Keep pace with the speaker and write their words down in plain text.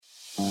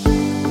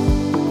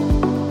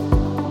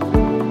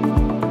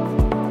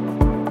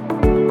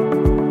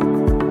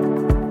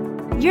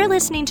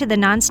listening to the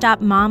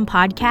Nonstop Mom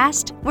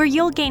podcast, where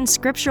you'll gain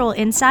scriptural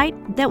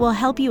insight that will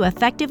help you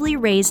effectively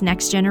raise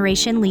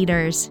next-generation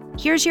leaders.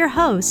 Here's your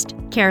host,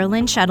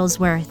 Carolyn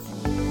Shuttlesworth.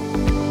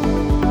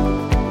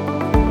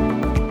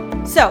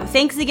 So,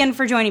 thanks again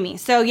for joining me.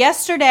 So,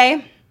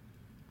 yesterday,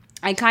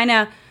 I kind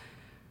of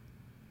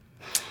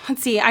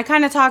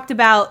talked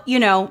about,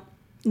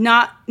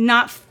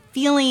 not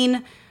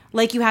feeling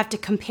like you have to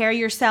compare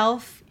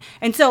yourself.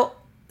 And so,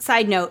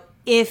 side note,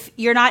 if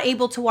you're not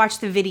able to watch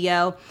the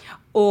video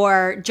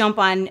or jump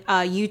on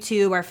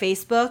YouTube or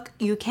Facebook,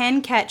 you can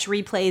catch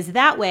replays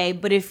that way.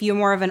 But if you're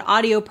more of an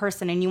audio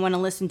person and you want to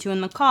listen to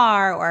in the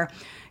car, or,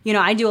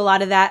 I do a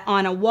lot of that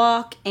on a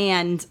walk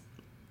and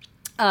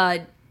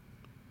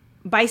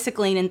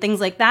bicycling and things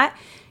like that.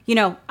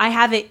 I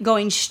have it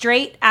going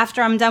straight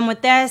after I'm done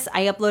with this.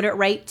 I upload it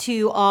right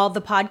to all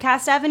the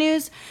podcast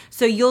avenues.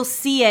 So you'll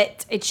see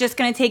it. It's just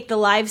going to take the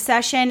live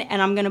session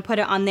and I'm going to put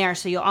it on there.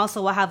 So you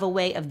also will have a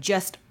way of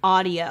just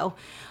audio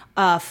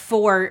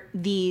for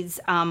these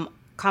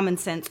common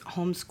sense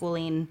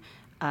homeschooling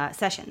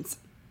sessions.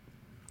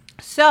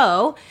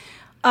 So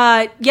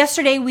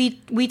yesterday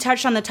we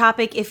touched on the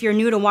topic, if you're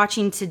new to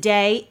watching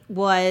today,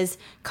 was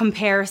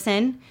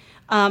comparison.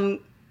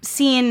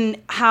 Seeing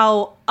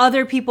how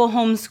other people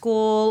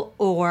homeschool,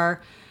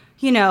 or,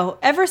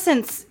 ever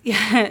since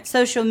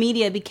social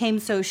media became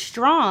so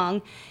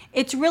strong,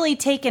 it's really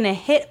taken a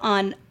hit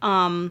on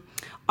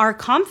our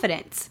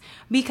confidence,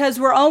 because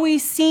we're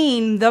always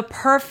seeing the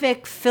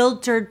perfect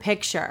filtered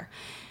picture.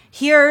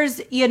 Here's,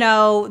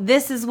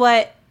 this is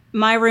what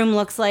my room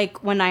looks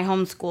like when I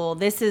homeschool.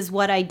 This is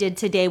what I did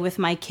today with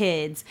my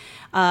kids.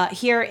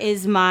 Here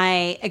is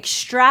my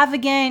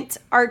extravagant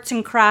arts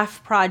and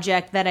craft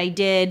project that I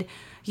did,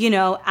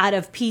 out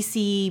of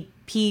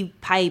PCP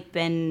pipe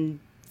and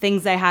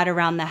things I had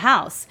around the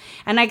house.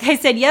 And like I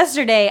said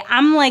yesterday,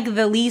 I'm like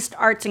the least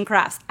arts and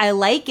crafts. I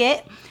like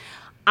it.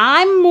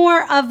 I'm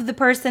more of the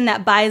person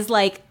that buys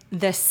like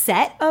the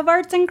set of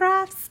arts and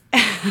crafts.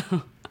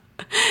 And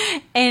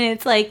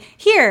it's like,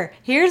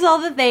 here's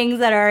all the things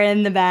that are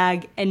in the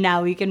bag, and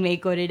now we can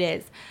make what it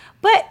is.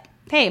 But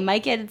hey, my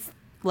kids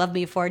love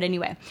me for it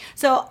anyway.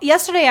 So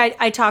yesterday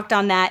I talked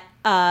on that,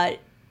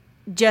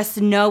 just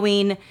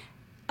knowing,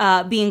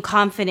 being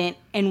confident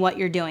in what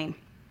you're doing.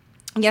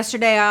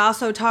 Yesterday, I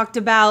also talked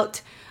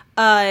about,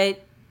 the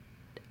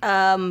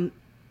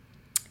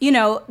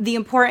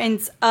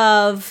importance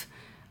of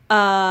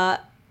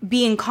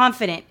being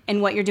confident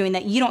in what you're doing,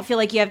 that you don't feel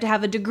like you have to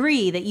have a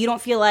degree, that you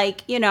don't feel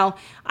like,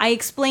 I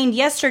explained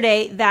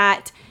yesterday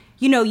that,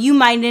 you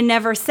might have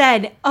never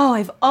said, oh,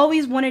 I've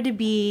always wanted to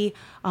be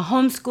a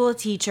homeschool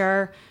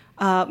teacher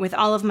with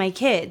all of my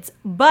kids.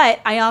 But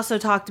I also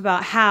talked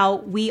about how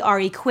we are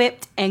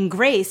equipped and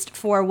graced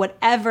for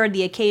whatever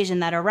the occasion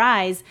that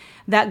arises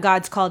that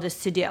God's called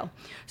us to do.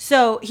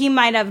 So he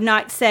might have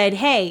not said,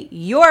 hey,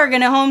 you're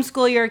going to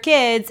homeschool your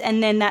kids,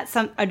 and then that's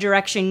a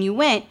direction you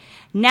went.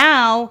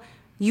 Now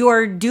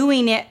you're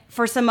doing it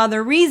for some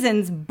other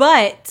reasons,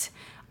 but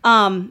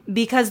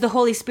because the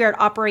Holy Spirit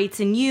operates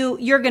in you,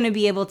 you're going to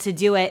be able to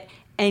do it,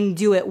 and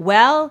do it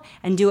well,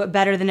 and do it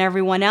better than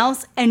everyone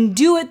else, and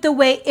do it the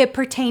way it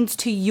pertains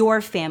to your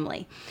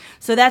family.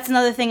 So that's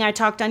another thing I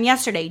talked on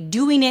yesterday,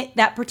 doing it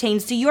that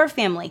pertains to your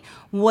family.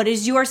 What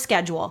is your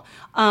schedule?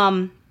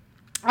 I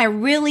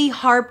really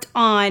harped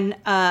on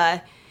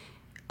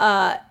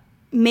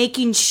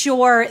making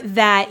sure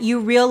that you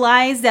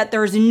realize that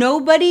there's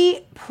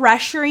nobody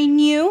pressuring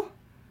you.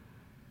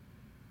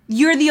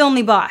 You're the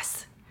only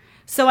boss.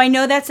 So I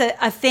know that's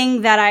a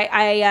thing that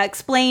I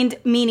explained,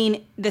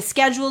 meaning the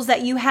schedules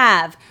that you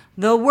have,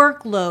 the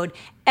workload,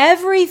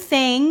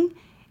 everything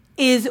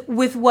is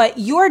with what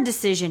your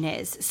decision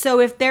is. So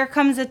if there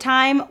comes a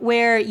time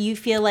where you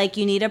feel like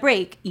you need a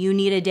break, you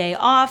need a day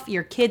off,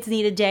 your kids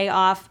need a day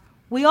off,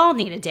 we all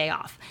need a day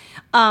off,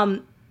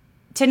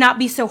 to not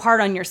be so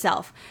hard on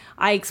yourself.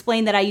 I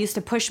explained that I used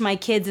to push my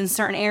kids in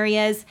certain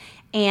areas,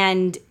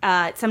 and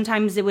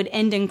sometimes it would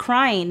end in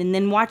crying, and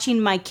then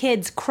watching my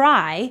kids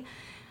cry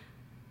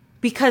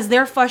because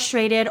they're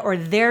frustrated or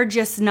they're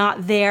just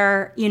not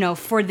there,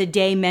 for the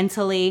day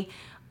mentally,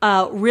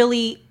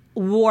 really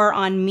wore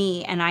on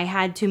me. And I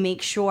had to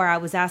make sure I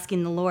was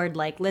asking the Lord,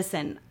 like,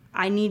 listen,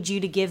 I need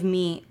you to give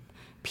me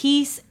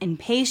peace and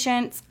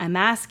patience. I'm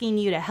asking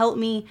you to help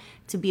me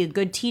to be a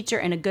good teacher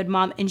and a good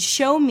mom, and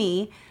show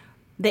me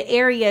the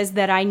areas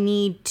that I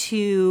need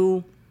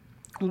to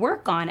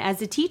work on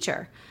as a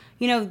teacher.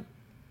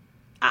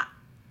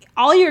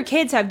 All your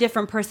kids have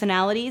different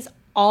personalities.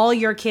 All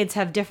your kids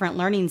have different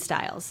learning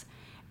styles,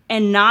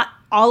 and not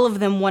all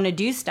of them want to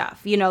do stuff.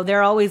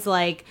 They're always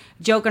like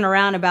joking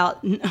around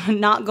about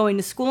not going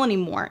to school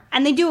anymore,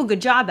 and they do a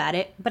good job at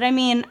it. But I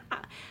mean,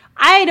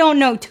 I don't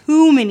know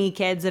too many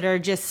kids that are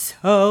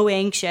just so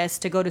anxious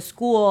to go to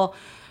school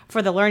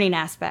for the learning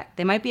aspect.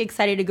 They might be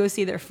excited to go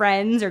see their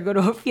friends or go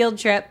to a field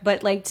trip,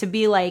 but like to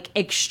be like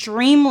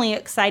extremely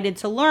excited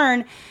to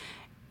learn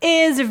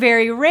is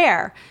very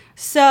rare.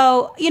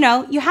 So,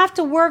 you have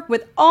to work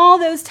with all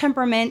those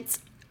temperaments,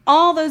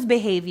 all those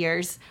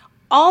behaviors,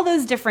 all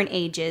those different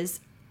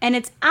ages, and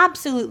it's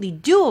absolutely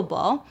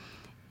doable.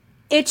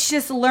 It's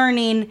just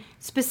learning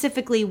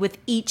specifically with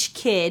each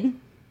kid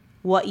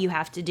what you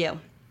have to do.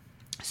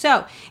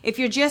 So if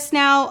you're just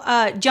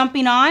now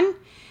jumping on,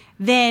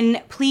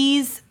 then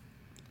please,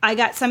 I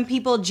got some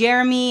people,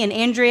 Jeremy and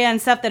Andrea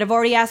and stuff, that have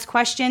already asked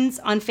questions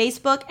on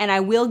Facebook, and I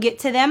will get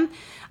to them.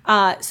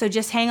 So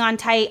just hang on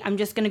tight. I'm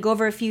just going to go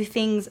over a few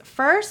things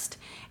first,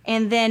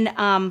 and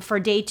then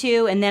for day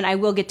 2, and then I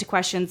will get to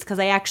questions because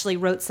I actually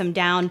wrote some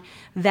down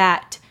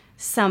that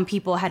some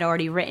people had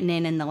already written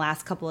in the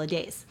last couple of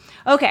days.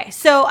 Okay,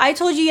 so I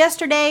told you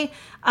yesterday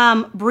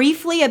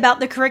briefly about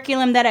the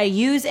curriculum that I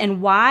use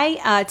and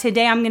why.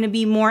 Today I'm going to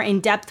be more in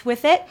depth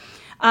with it.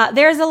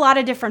 There's a lot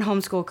of different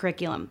homeschool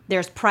curriculum.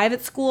 There's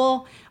private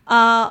school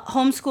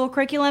homeschool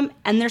curriculum,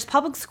 and there's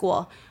public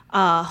school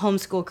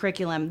homeschool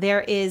curriculum.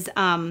 There is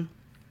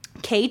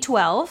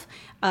K-12.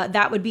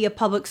 That would be a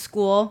public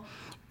school.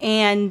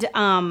 And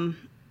hi,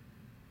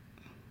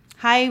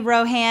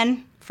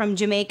 Rohan from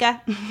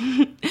Jamaica.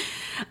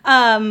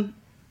 And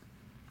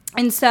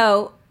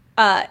so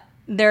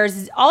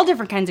there's all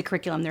different kinds of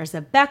curriculum. There's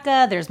a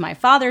Becca, there's My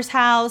Father's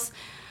House.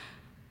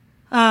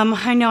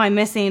 I know I'm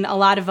missing a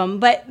lot of them,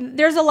 but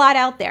there's a lot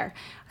out there.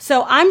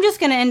 So I'm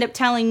just going to end up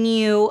telling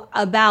you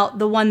about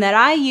the one that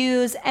I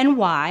use and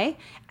why.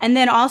 And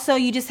then also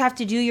you just have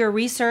to do your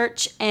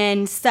research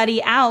and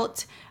study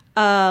out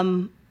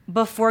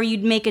before you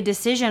make a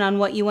decision on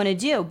what you want to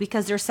do,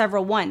 because there's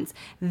several ones.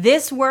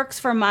 This works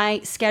for my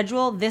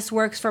schedule. This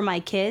works for my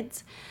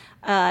kids.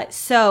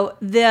 So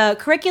the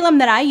curriculum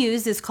that I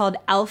use is called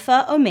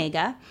Alpha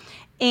Omega,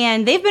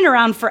 and they've been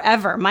around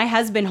forever. My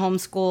husband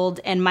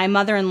homeschooled, and my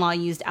mother-in-law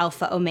used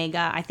Alpha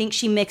Omega. I think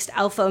she mixed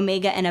Alpha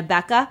Omega and a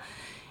Becca,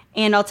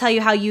 and I'll tell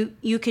you how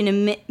you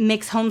can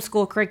mix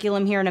homeschool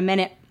curriculum here in a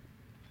minute.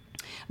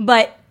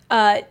 But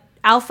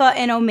Alpha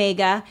and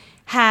Omega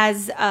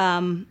has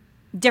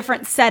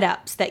different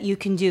setups that you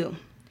can do.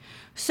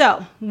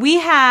 So we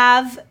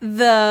have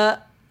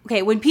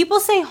when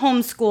people say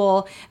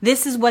homeschool,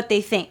 this is what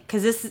they think,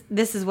 because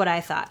this is what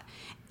I thought.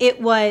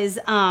 It was,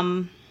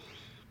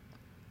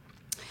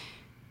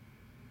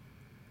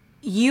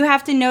 you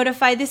have to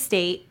notify the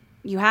state.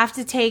 You have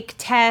to take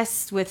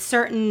tests with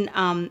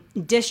certain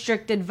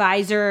district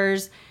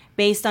advisors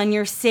based on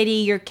your city,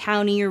 your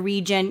county, your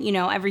region. You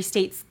know, every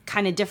state's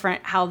kind of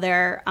different how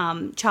they're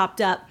chopped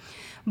up.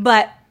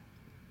 But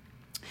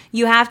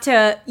when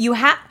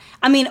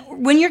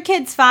your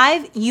kid's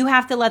 5, you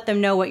have to let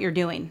them know what you're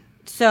doing.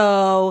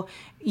 So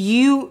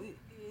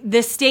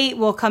the state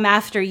will come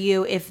after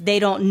you if they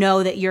don't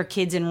know that your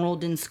kid's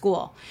enrolled in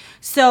school.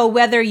 So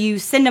whether you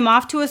send them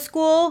off to a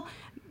school,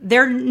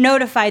 they're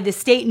notified. The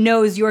state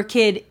knows your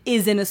kid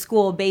is in a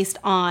school based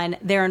on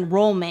their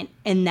enrollment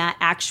in that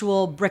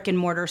actual brick and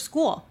mortar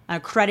school, an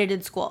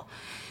accredited school.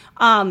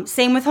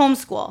 Same with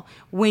homeschool.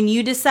 When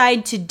you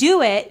decide to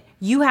do it,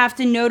 you have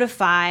to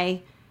notify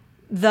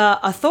the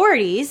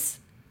authorities,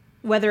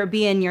 whether it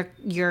be in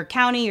your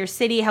county, your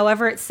city,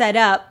 however it's set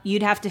up.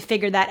 You'd have to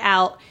figure that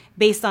out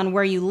based on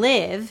where you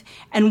live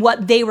and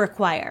what they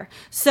require.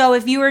 So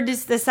if you were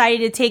just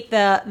decided to take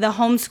the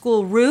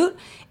homeschool route,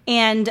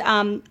 and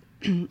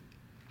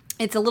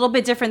it's a little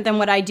bit different than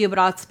what I do, but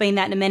I'll explain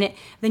that in a minute,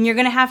 then you're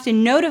going to have to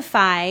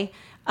notify,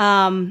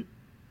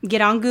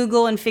 get on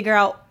Google and figure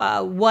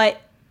out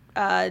what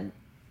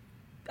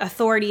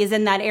authority is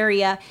in that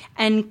area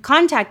and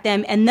contact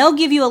them, and they'll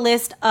give you a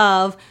list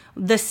of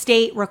the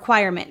state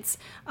requirements.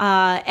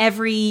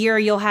 Every year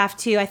you'll have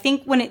to, I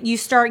think when you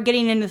start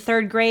getting into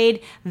 3rd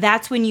grade,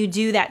 that's when you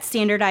do that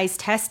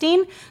standardized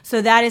testing.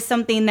 So that is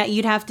something that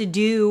you'd have to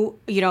do,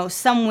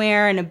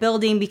 somewhere in a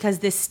building, because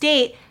the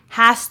state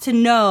has to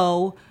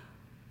know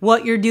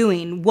what you're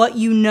doing, what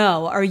you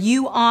know. Are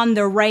you on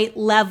the right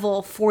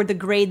level for the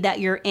grade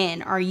that you're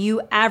in? Are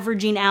you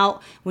averaging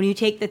out when you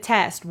take the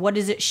test? What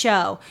does it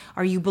show?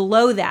 Are you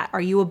below that? Are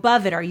you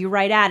above it? Are you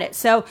right at it?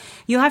 So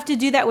you have to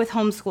do that with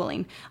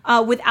homeschooling.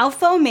 With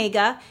Alpha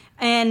Omega,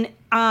 and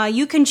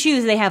you can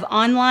choose. They have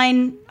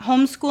online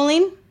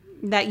homeschooling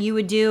that you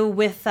would do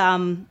with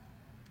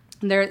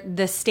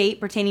the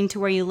state pertaining to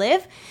where you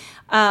live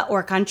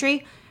or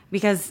country,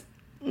 because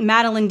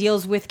Madeline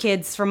deals with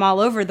kids from all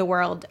over the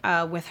world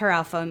with her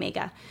Alpha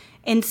Omega.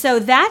 And so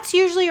that's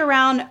usually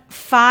around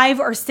 $500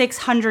 or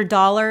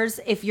 $600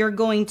 if you're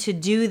going to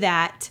do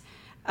that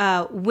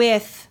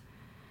with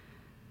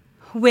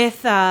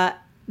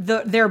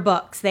their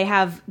books. They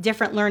have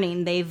different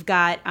learning. They've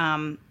got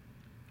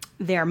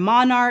their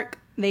Monarch,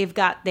 they've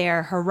got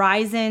their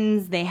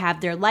Horizons, they have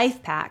their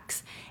Life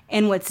Packs.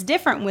 And what's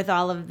different with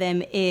all of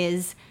them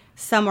is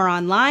some are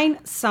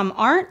online, some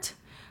aren't.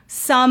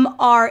 Some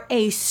are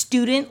a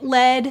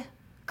student-led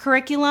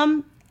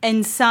curriculum,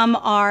 and some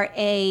are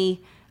a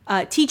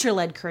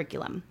teacher-led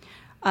curriculum.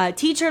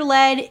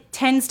 Teacher-led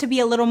tends to be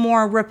a little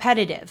more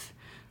repetitive.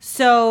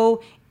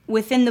 So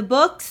within the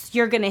books,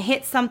 you're going to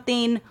hit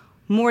something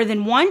more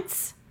than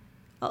once,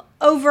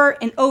 over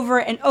and over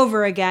and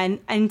over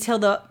again, until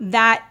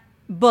that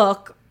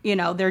book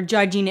they're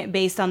judging it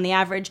based on the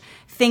average,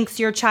 thinks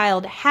your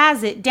child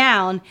has it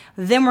down,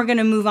 then we're going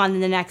to move on to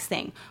the next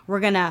thing.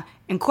 We're going to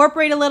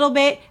incorporate a little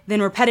bit,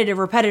 then repetitive.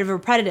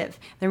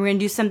 Then we're going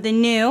to do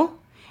something new,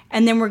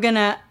 and then we're going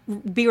to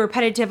be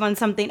repetitive on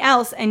something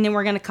else, and then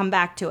we're going to come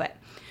back to it.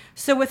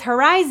 So with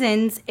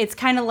Horizons, it's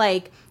kind of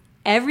like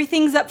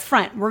everything's up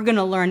front. We're going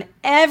to learn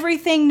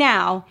everything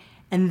now,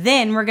 and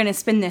then we're going to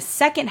spend the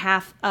second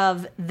half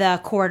of the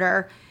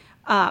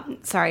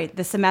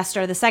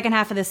semester, the second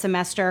half of the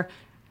semester,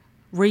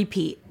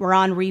 repeat. We're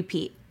on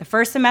repeat. The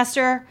first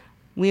semester,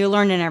 we're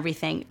learning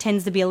everything. It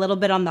tends to be a little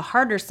bit on the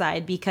harder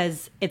side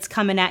because it's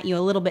coming at you a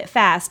little bit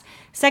fast.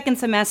 Second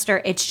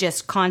semester, it's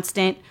just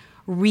constant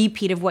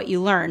repeat of what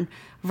you learn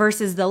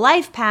versus the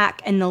Life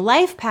Pack. And the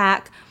Life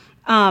Pack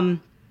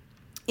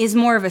is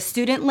more of a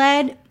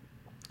student-led,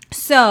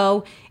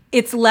 so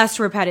it's less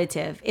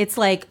repetitive. It's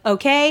like,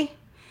 okay,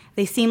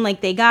 they seem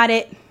like they got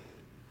it.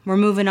 We're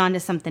moving on to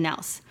something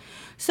else.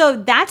 So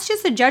that's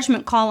just a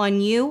judgment call on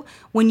you.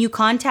 When you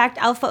contact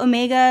Alpha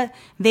Omega,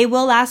 they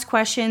will ask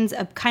questions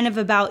kind of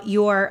about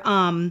your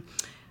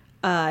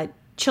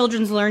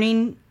children's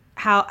learning.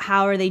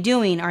 How are they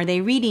doing? Are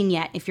they reading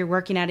yet if you're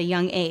working at a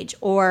young age?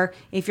 Or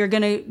if you're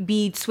going to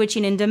be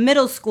switching into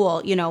middle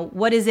school,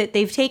 what is it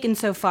they've taken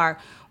so far?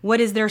 What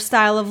is their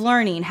style of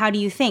learning? How do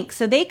you think?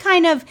 So they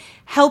kind of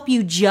help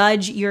you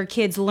judge your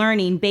kids'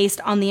 learning based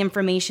on the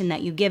information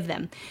that you give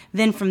them.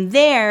 Then from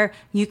there,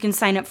 you can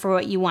sign up for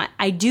what you want.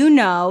 I do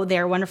know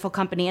they're a wonderful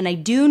company, and I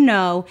do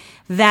know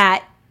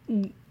that,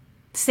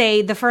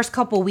 say, the first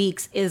couple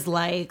weeks is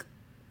like,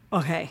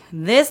 okay,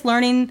 this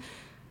learning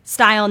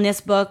style in this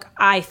book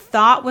I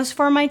thought was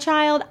for my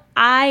child,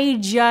 I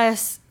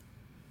just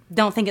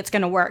don't think it's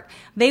going to work.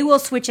 They will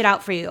switch it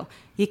out for you.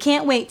 You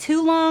can't wait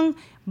too long.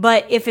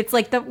 But if it's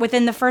like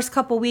within the first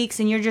couple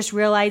weeks and you're just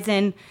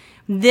realizing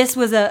this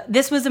was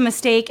a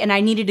mistake and I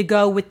needed to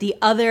go with the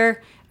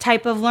other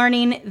type of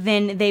learning,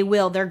 then they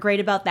will. They're great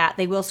about that.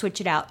 They will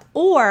switch it out.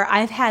 Or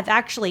I've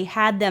actually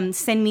had them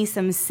send me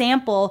some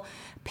sample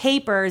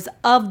papers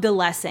of the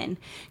lesson.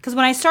 Because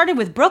when I started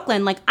with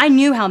Brooklyn, I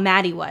knew how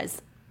Maddie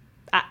was.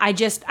 I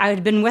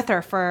had been with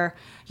her for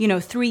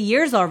 3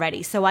 years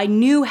already, so I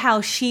knew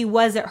how she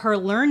was at her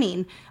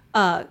learning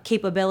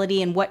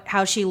capability and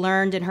how she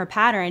learned and her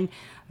pattern.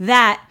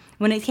 That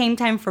when it came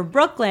time for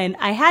Brooklyn,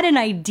 I had an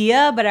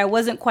idea, but I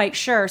wasn't quite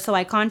sure. So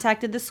I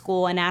contacted the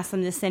school and asked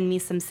them to send me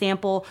some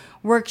sample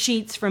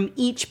worksheets from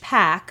each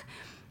pack.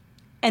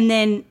 And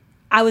then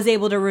I was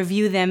able to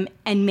review them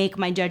and make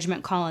my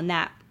judgment call on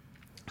that.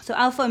 So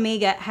Alpha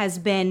Omega has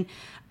been,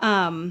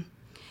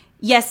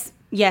 yes,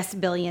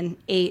 Billion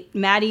 8.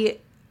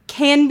 Maddie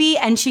can be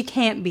and she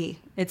can't be.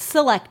 It's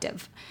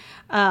selective.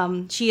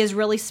 She is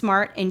really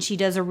smart and she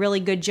does a really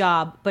good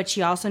job, but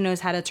she also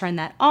knows how to turn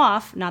that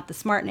off, not the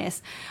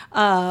smartness.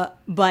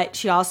 But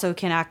she also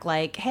can act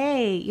like,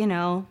 hey,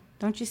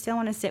 don't you still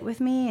want to sit with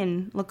me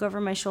and look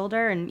over my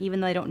shoulder? And even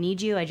though I don't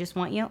need you, I just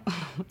want you.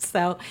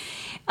 So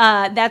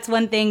that's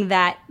one thing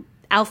that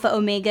Alpha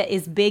Omega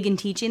is big in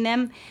teaching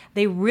them.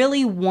 They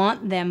really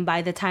want them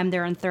by the time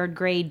they're in third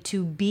grade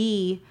to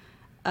be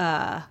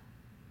kind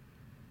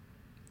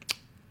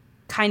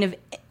of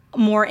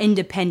more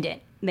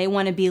independent. They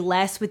want to be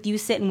less with you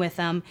sitting with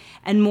them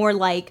and more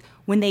like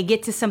when they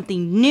get to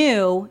something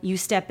new, you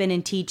step in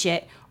and teach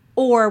it,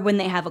 or when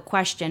they have a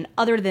question.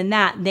 Other than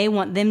that, they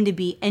want them to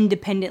be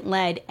independent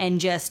led and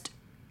just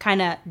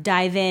kind of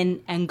dive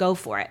in and go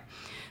for it.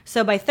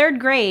 So by third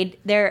grade,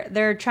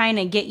 they're trying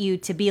to get you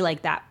to be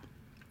like that.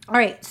 All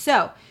right,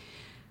 so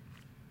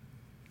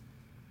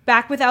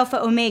back with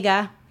Alpha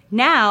Omega.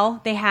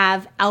 Now they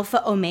have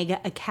Alpha Omega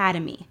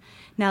Academy.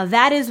 Now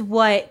that is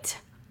what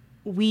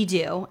we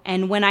do.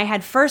 And when I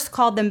had first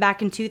called them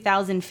back in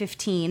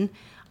 2015,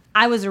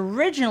 I was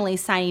originally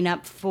signing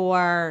up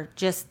for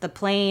just the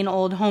plain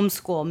old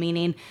homeschool,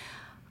 meaning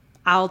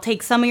I'll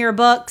take some of your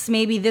books,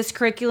 maybe this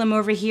curriculum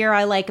over here,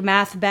 I like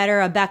math better,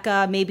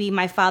 Abeka, maybe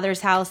my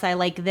father's house, I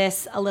like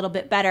this a little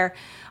bit better.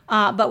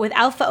 But with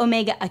Alpha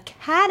Omega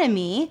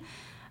Academy,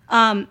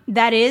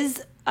 that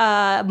is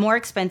more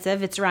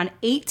expensive. It's around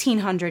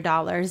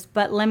 $1,800.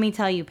 But let me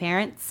tell you,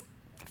 parents,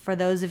 for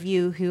those of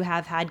you who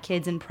have had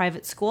kids in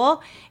private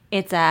school,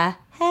 it's a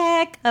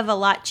heck of a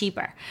lot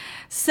cheaper.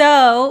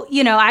 So,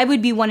 I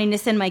would be wanting to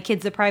send my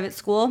kids to private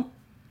school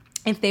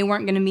if they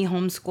weren't going to be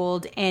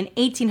homeschooled, and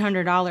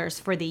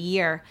 $1,800 for the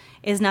year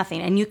is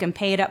nothing. And you can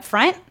pay it up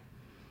front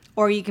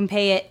or you can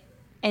pay it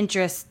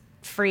interest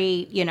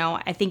free.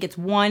 I think it's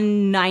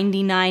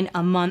 $199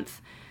 a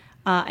month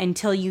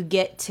until you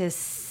get to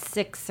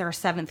 6th or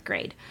 7th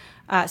grade.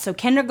 So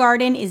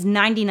kindergarten is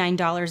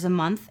 $99 a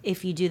month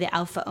if you do the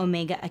Alpha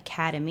Omega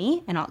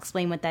Academy, and I'll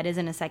explain what that is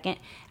in a second.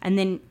 And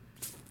then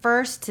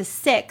 1st to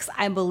 6th,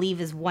 I believe,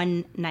 is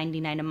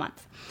 $199 a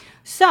month.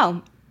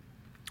 So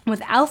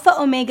with Alpha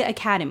Omega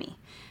Academy,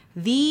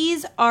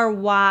 this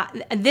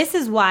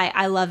is why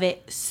I love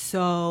it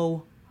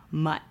so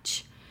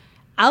much.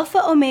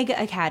 Alpha Omega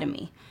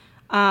Academy.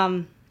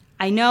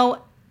 I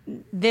know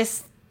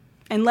this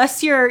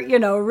unless you're,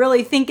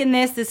 really thinking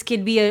this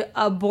could be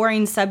a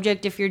boring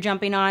subject if you're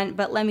jumping on.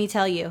 But let me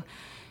tell you,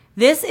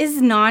 this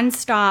is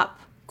nonstop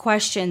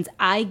questions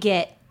I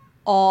get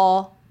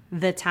all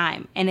the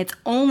time. And it's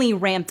only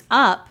ramped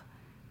up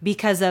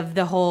because of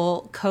the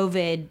whole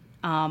COVID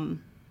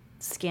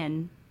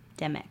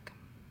scandemic.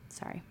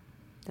 Sorry,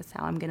 that's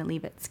how I'm going to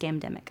leave it,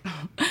 scamdemic.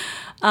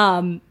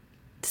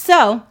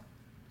 So,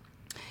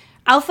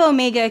 Alpha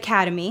Omega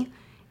Academy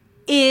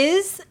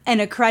is an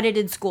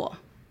accredited school.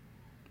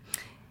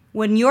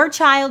 When your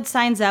child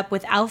signs up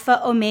with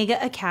Alpha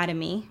Omega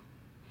Academy,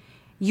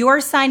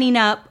 you're signing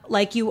up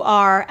like you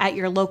are at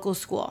your local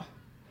school.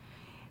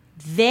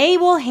 They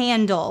will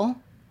handle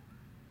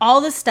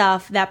all the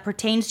stuff that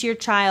pertains to your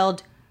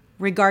child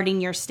regarding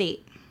your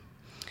state.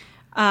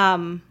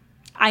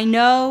 I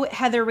know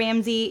Heather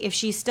Ramsey, if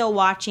she's still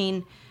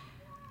watching,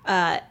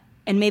 and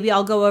maybe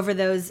I'll go over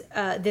those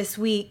this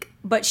week,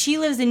 but she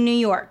lives in New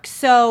York.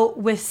 So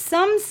with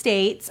some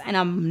states, and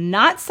I'm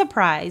not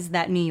surprised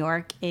that New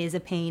York is a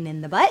pain in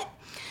the butt,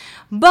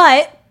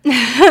 but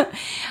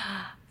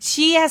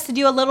she has to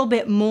do a little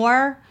bit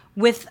more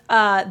with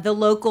the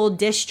local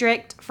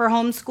district for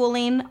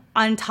homeschooling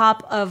on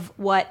top of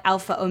what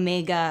Alpha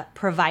Omega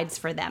provides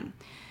for them.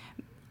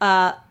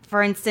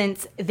 For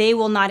instance, they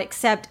will not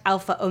accept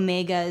Alpha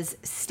Omega's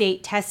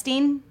state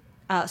testing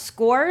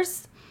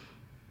scores,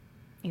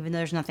 even though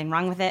there's nothing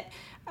wrong with it.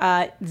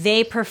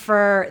 They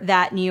prefer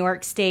that New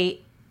York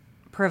State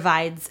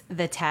provides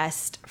the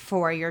test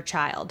for your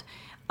child,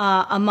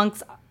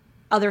 amongst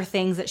other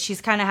things that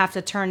she's kind of have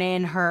to turn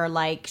in her,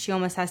 she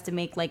almost has to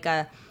make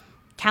a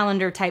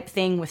calendar type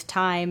thing with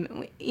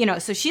time,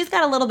 so she's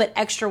got a little bit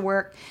extra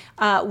work.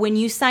 When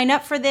you sign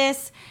up for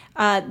this,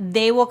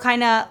 they will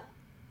kind of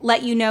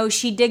let you know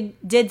she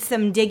did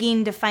some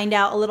digging to find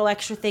out a little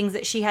extra things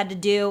that she had to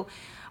do.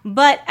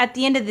 But at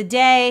the end of the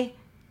day,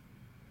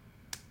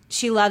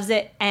 she loves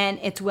it, and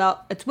it's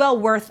well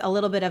worth a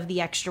little bit of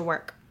the extra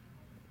work.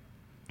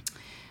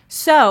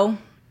 So,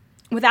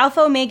 with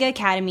Alpha Omega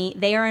Academy,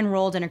 they are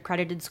enrolled in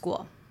accredited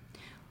school.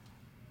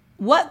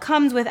 What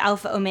comes with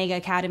Alpha Omega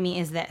Academy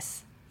is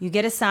this. You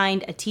get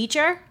assigned a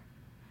teacher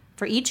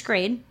for each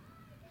grade.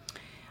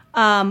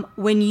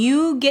 When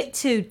you get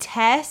to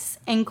tests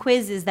and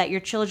quizzes that your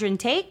children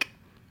take,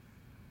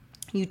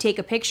 you take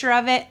a picture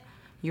of it,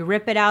 you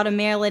rip it out and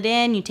mail it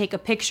in, you take a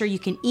picture, you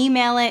can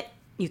email it,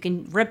 you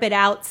can rip it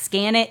out,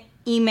 scan it,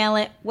 email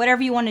it,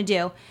 whatever you want to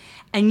do,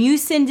 and you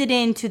send it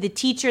in to the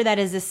teacher that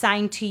is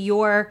assigned to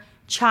your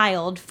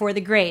child for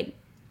the grade,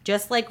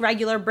 just like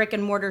regular brick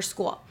and mortar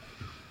school.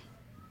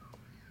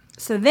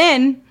 So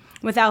then,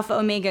 with Alpha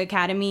Omega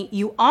Academy,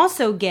 you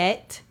also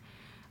get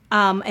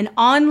an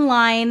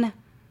online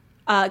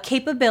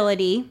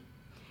capability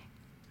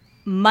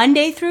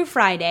Monday through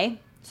Friday.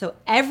 So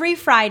every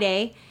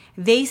Friday,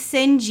 they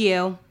send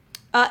you,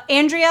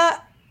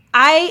 Andrea,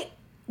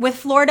 with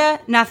Florida,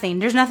 nothing.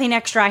 There's nothing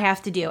extra I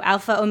have to do.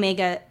 Alpha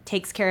Omega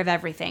takes care of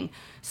everything.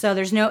 So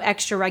there's no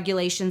extra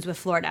regulations with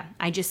Florida.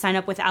 I just sign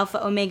up with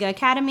Alpha Omega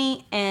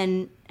Academy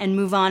and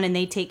move on, and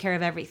they take care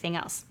of everything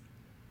else.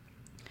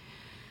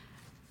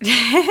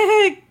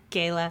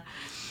 Kayla.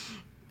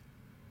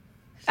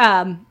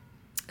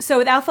 So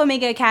with Alpha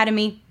Omega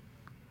Academy,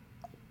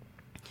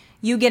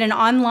 you get an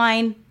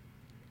online,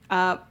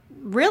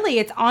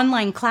 it's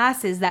online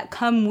classes that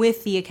come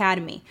with the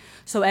academy.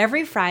 So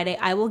every Friday,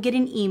 I will get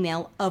an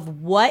email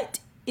of what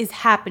is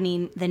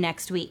happening the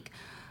next week.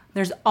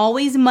 There's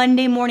always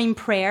Monday morning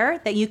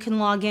prayer that you can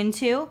log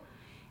into,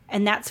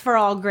 and that's for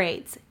all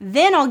grades.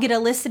 Then I'll get a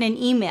list in an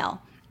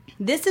email.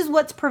 This is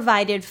what's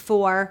provided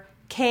for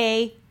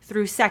K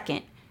through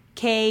second,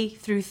 K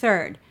through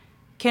third,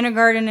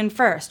 kindergarten and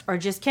first, or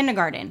just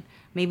kindergarten.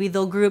 Maybe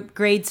they'll group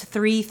grades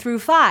 3 through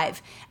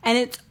 5. And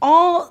it's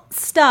all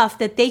stuff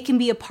that they can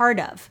be a part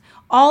of.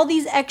 All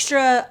these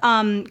extra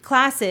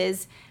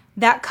classes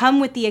that come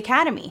with the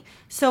academy.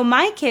 So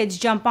my kids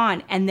jump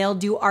on and they'll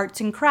do arts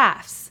and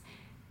crafts.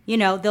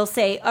 They'll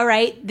say, all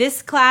right,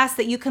 this class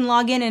that you can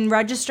log in and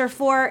register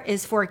for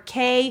is for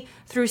K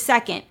through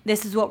second.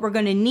 This is what we're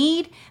going to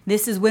need.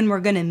 This is when we're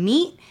going to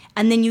meet.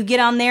 And then you get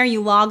on there,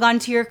 you log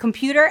onto your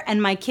computer,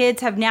 and my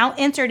kids have now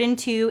entered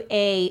into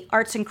a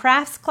arts and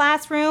crafts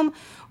classroom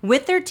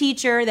with their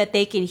teacher that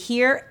they can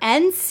hear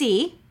and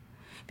see,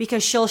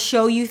 because she'll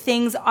show you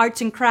things,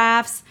 arts and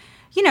crafts,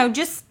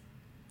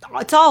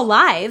 it's all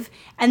live.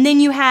 And then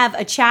you have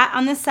a chat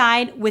on the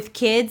side with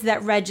kids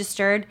that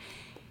registered.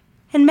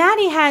 And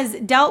Maddie has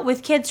dealt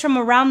with kids from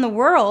around the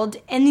world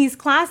in these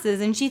classes,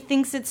 and she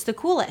thinks it's the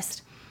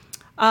coolest.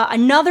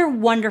 Another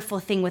wonderful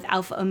thing with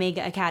Alpha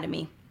Omega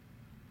Academy.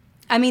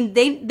 I mean,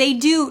 they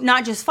do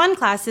not just fun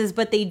classes,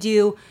 but they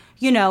do,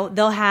 they'll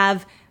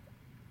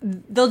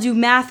do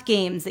math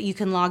games that you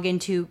can log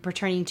into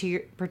pertaining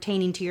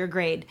to your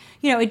grade.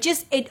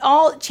 It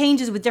all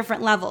changes with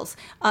different levels.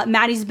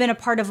 Maddie's been a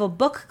part of a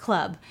book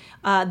club.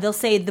 They'll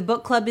say the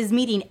book club is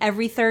meeting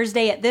every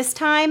Thursday at this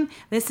time.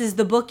 This is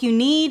the book you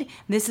need.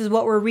 This is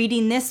what we're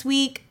reading this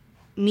week.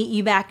 Meet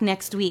you back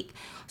next week.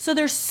 So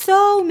there's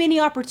so many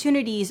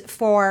opportunities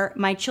for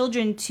my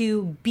children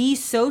to be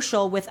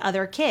social with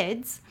other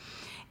kids,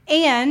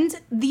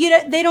 and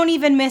they don't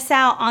even miss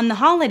out on the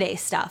holiday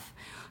stuff.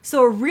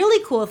 So a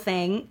really cool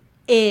thing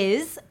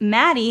is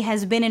Maddie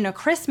has been in a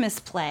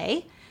Christmas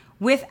play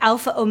with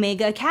Alpha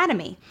Omega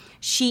Academy.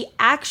 She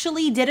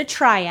actually did a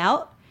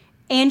tryout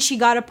and she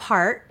got a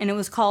part, and it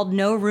was called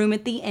No Room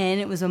at the Inn.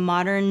 It was a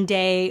modern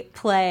day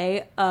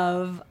play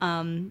of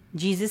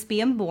Jesus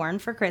being born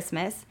for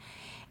Christmas.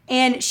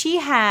 And she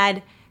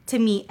had to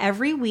meet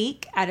every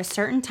week at a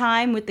certain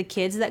time with the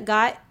kids that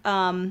got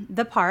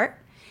the part.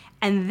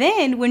 And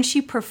then when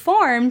she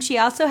performed, she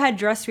also had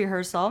dress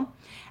rehearsal.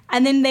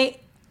 And then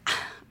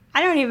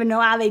I don't even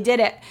know how they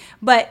did it,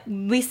 but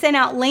we sent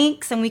out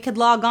links and we could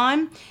log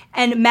on,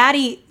 and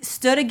Maddie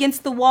stood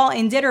against the wall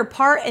and did her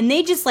part, and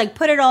they just like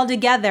put it all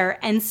together.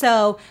 And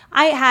so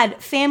I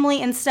had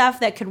family and stuff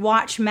that could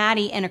watch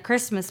Maddie in a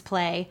Christmas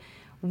play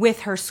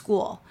with her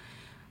school.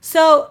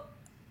 So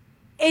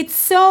it's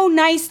so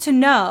nice to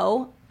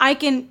know I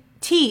can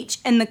teach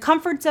in the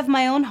comforts of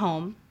my own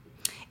home,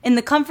 in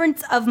the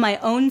comforts of my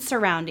own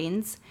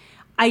surroundings.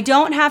 I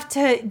don't have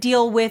to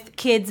deal with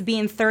kids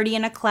being 30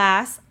 in a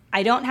class.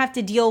 I don't have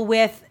to deal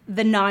with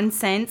the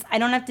nonsense. I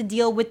don't have to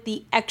deal with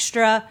the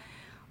extra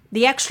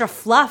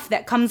fluff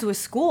that comes with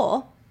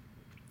school.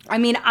 I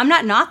mean, I'm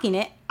not knocking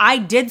it. I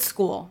did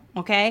school,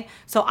 okay?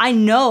 So I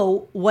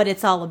know what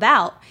it's all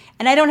about.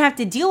 And I don't have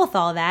to deal with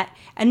all that.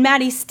 And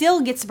Maddie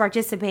still gets to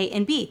participate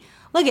and be.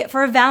 Look at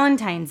for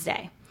Valentine's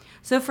Day.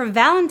 So for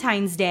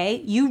Valentine's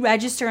Day, you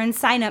register and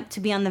sign up to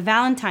be on the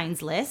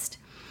Valentine's list.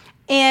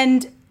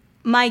 And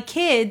my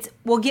kids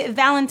will get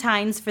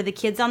Valentines for the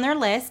kids on their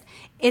list.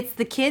 It's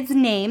the kid's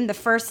name, the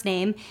first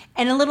name,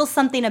 and a little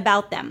something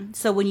about them.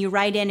 So when you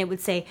write in, it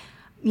would say,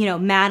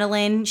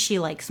 Madeline, she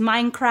likes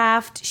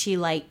Minecraft. She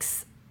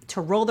likes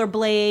to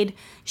rollerblade.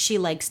 She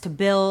likes to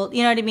build,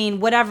 you know what I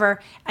mean?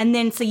 Whatever. And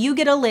then so you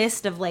get a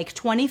list of like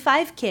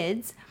 25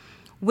 kids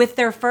with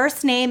their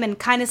first name and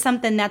kind of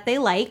something that they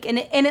like. And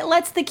it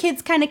lets the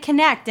kids kind of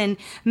connect. And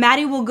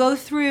Maddie will go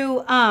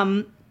through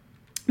the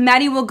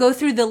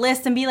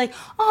list and be like,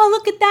 oh,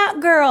 look at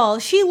that girl.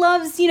 She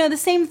loves, the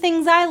same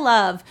things I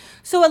love.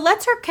 So it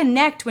lets her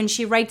connect when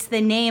she writes the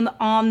name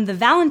on the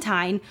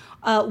Valentine,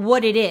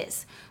 what it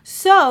is.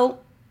 So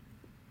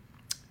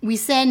we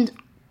send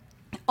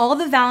all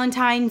the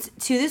Valentines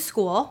to the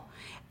school,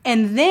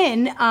 and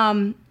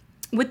then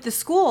with the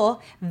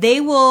school, they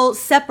will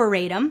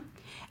separate them,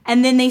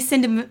 and then they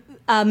send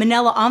a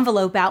manila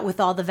envelope out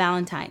with all the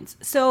Valentines.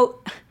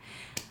 So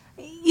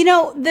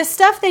the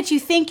stuff that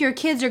you think your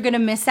kids are going to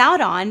miss out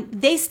on,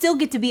 they still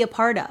get to be a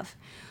part of.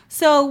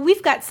 So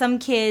we've got some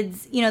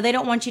kids, they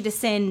don't want you to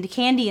send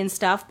candy and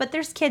stuff, but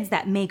there's kids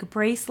that make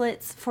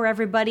bracelets for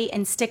everybody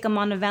and stick them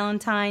on the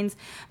Valentines.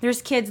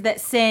 There's kids that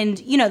send,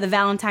 the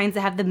Valentines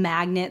that have the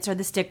magnets or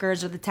the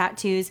stickers or the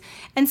tattoos.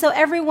 And so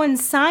everyone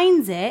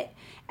signs it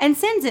and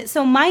sends it.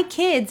 So my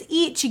kids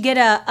each get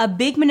a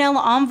big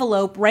manila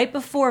envelope right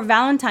before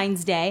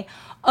Valentine's Day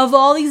of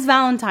all these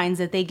Valentines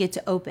that they get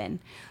to open.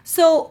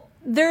 So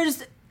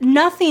there's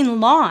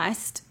nothing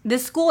lost. The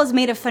school has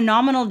made a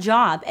phenomenal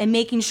job at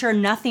making sure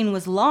nothing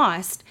was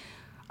lost,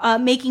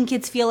 making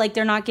kids feel like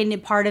they're not getting a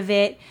part of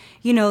it,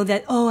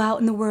 that, out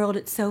in the world,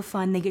 it's so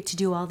fun. They get to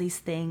do all these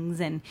things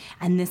and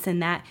this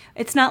and that.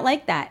 It's not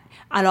like that.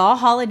 At all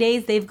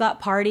holidays, they've got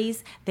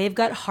parties. They've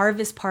got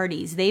harvest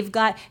parties. They've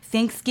got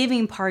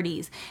Thanksgiving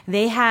parties.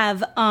 They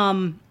have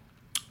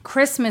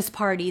Christmas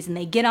parties, and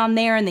they get on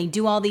there and they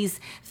do all these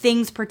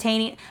things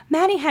pertaining.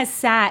 Maddie has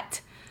sat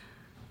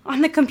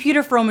on the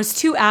computer for almost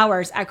 2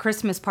 hours at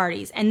Christmas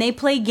parties, and they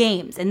play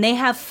games and they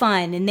have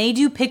fun and they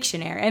do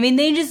Pictionary. I mean,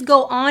 they just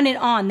go on and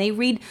on. They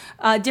read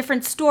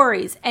different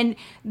stories and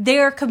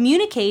they're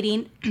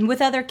communicating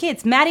with other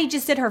kids. Maddie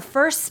just did her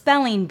first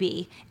spelling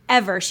bee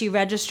ever. She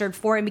registered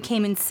for it and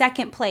became in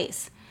second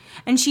place.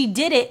 And she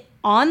did it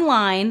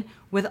online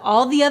with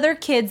all the other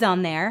kids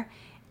on there,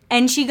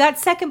 and she got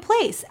second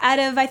place out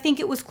of, I think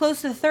it was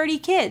close to 30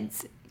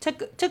 kids.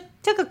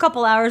 Took a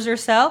couple hours or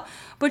so,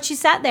 but she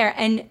sat there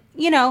and,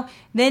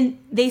 then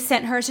they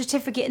sent her a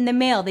certificate in the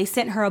mail. They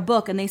sent her a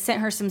book, and they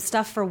sent her some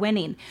stuff for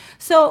winning.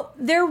 So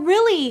they're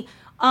really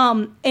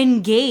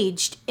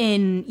engaged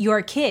in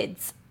your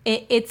kids.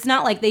 It's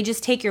not like they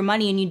just take your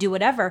money and you do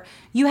whatever.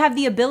 You have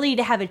the ability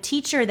to have a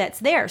teacher that's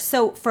there.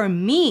 So for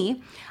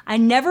me, I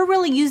never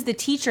really used the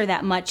teacher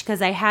that much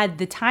because I had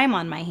the time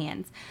on my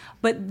hands.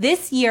 But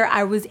this year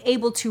I was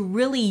able to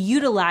really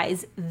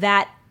utilize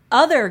that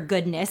other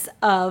goodness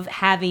of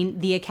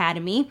having the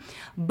academy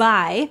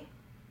by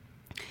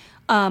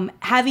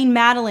having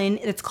Madeline.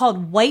 It's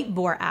called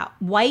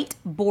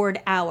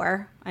whiteboard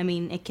hour. I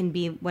mean, it can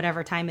be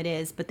whatever time it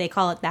is, but they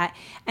call it that.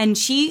 And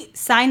she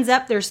signs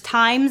up. There's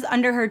times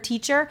under her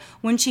teacher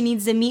when she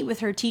needs to meet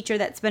with her teacher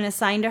that's been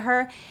assigned to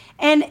her.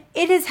 And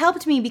it has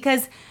helped me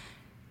because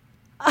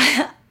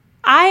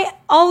I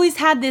always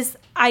had this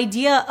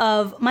idea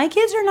of my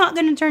kids are not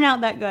going to turn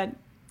out that good.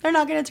 They're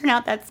not going to turn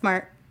out that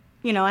smart.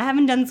 I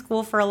haven't done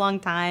school for a long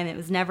time. It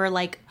was never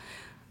like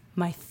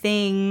my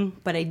thing,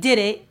 but I did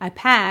it. I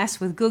passed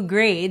with good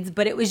grades,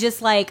 but it was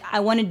just like I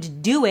wanted to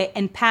do it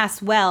and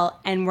pass well,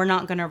 and we're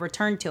not going to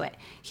return to it.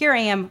 Here I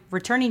am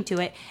returning to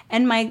it,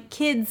 and my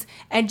kids'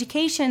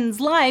 education's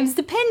lives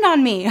depend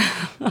on me.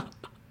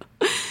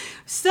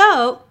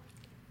 So,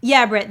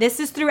 yeah, Britt,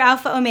 this is through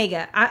Alpha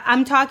Omega.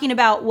 I'm talking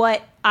about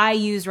what I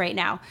use right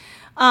now.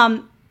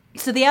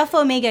 So the Alpha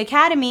Omega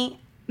Academy,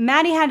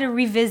 Maddie had to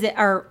revisit,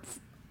 or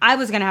I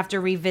was going to have to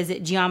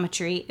revisit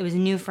geometry. It was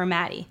new for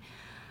Maddie.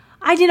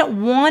 I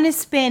didn't want to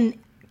spend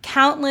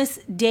countless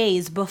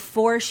days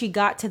before she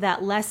got to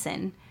that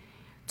lesson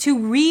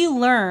to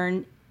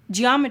relearn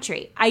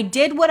geometry. I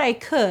did what I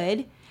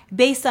could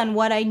based on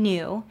what I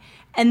knew,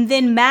 and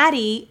then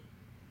Maddie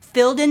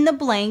filled in the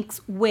blanks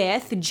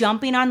with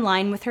jumping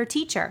online with her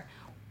teacher.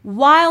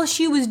 While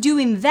she was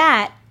doing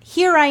that,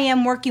 here I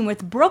am working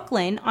with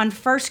Brooklyn on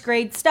first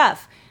grade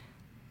stuff,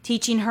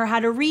 teaching her how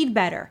to read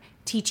better,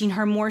 teaching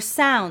her more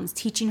sounds,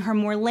 teaching her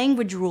more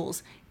language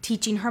rules,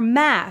 teaching her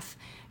math.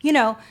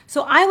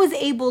 So I was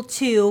able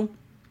to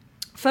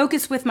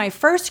focus with my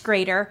first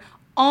grader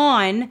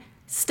on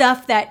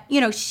stuff that,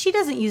 she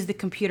doesn't use the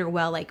computer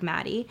well like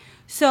Maddie.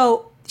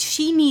 So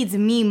she needs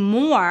me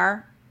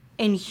more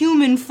in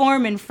human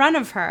form in front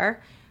of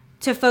her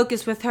to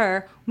focus with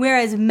her,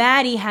 whereas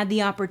Maddie had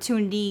the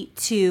opportunity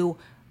to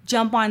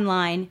jump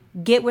online,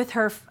 get with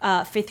her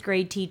fifth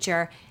grade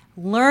teacher,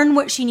 learn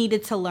what she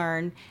needed to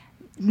learn,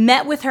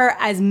 met with her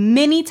as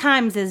many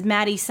times as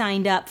Maddie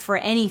signed up for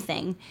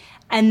anything,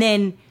 and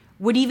then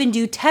would even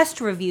do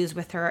test reviews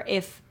with her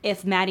if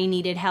Maddie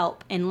needed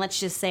help. And let's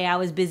just say I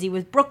was busy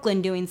with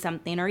Brooklyn doing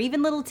something, or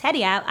even little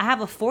Teddy. I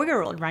have a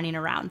 4-year-old running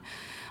around.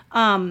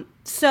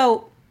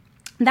 So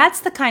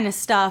that's the kind of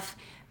stuff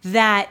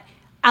that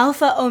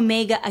Alpha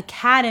Omega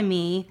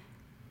Academy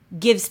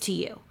gives to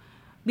you.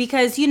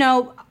 Because,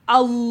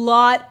 a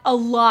lot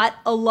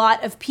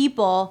of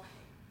people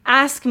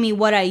ask me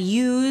what I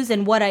use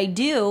and what I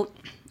do.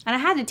 And I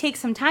had to take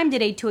some time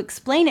today to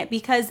explain it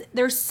because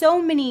there's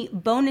so many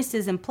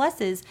bonuses and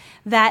pluses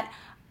that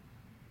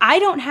I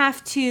don't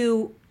have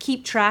to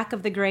keep track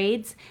of the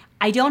grades.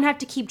 I don't have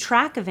to keep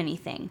track of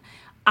anything.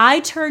 I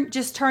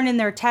just turn in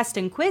their tests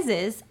and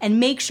quizzes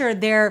and make sure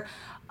they're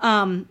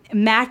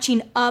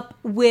matching up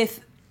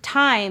with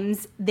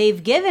times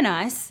they've given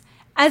us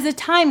as a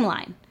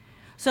timeline.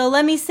 So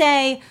let me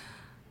say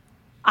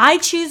I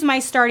choose my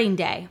starting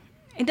day.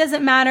 It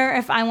doesn't matter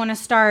if I want to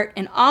start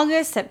in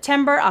August,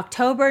 September,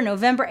 October,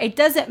 November. It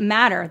doesn't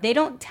matter. They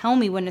don't tell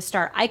me when to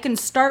start. I can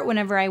start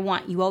whenever I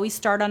want. You always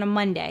start on a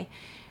Monday.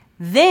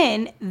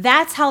 Then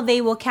that's how they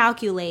will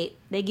calculate.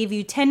 They give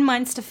you 10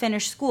 months to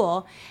finish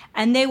school,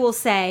 and they will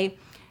say,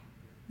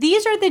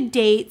 these are the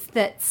dates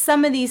that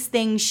some of these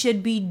things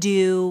should be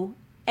due,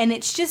 and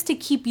it's just to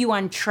keep you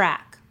on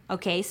track.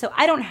 Okay, so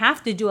I don't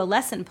have to do a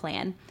lesson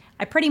plan.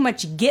 I pretty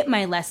much get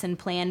my lesson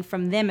plan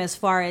from them as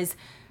far as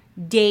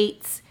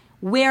dates,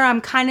 where I'm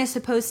kind of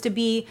supposed to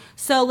be.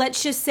 So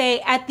let's just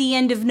say at the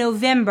end of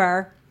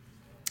November,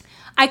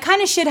 I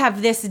kind of should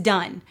have this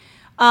done.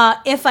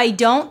 If I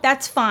don't,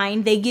 that's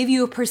fine. They give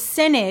you a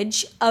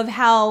percentage of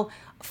how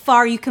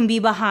far you can be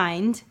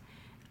behind.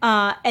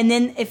 And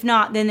then if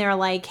not, then they're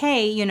like,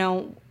 hey,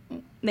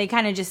 they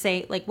kind of just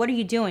say, like, what are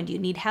you doing? Do you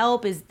need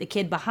help? Is the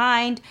kid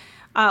behind?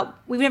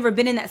 We've never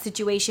been in that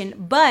situation,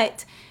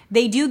 but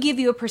they do give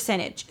you a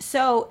percentage.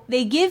 So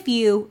they give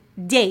you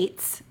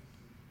dates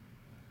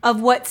of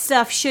what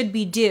stuff should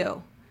be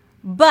due.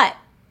 But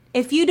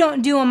if you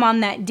don't do them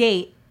on that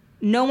date,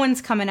 no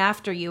one's coming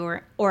after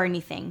you or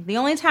anything. The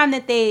only time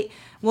that they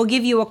will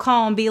give you a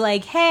call and be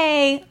like,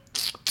 hey,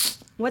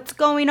 what's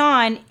going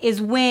on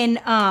is when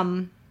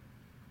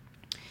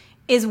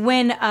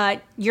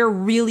you're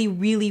really,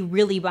 really,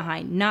 really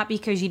behind, not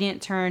because you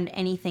didn't turn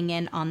anything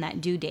in on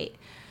that due date.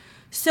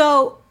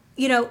 So,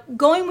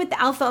 going with the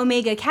Alpha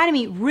Omega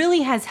Academy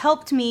really has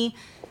helped me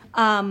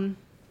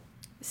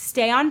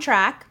stay on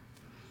track.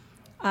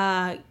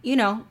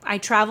 I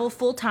travel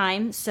full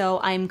time, so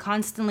I'm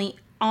constantly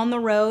on the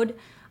road.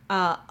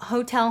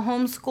 Hotel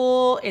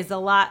homeschool is a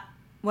lot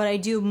what I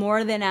do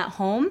more than at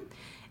home.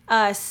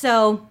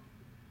 So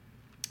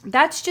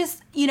that's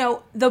just,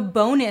 the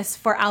bonus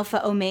for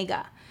Alpha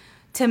Omega.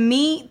 To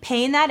me,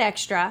 paying that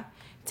extra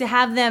to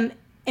have them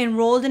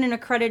enrolled in an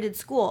accredited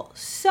school.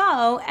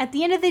 So at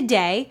the end of the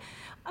day,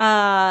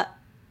 let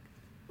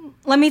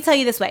me tell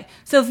you this way.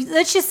 So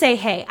let's just say,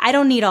 hey, I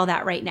don't need all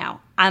that right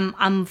now.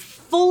 I'm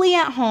fully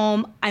at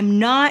home. I'm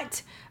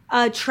not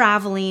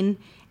traveling,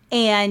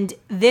 and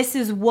this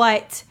is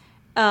what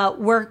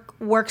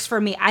works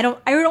for me. I don't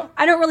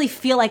really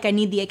feel like I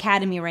need the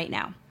academy right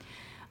now.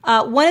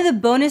 One of the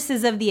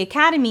bonuses of the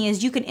academy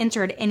is you can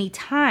enter at any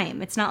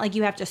time. It's not like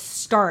you have to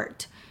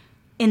start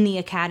in the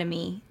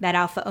academy that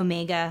Alpha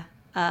Omega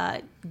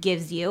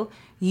gives you.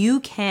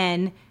 You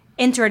can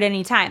enter at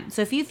any time.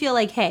 So if you feel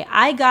like, hey,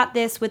 I got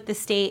this with the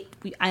state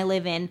I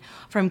live in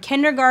from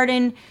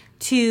kindergarten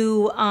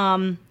to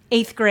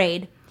 8th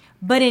grade,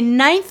 but in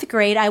 9th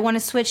grade, I want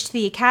to switch to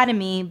the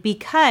academy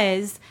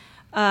because,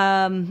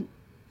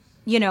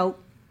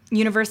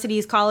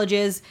 universities,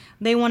 colleges,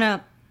 they want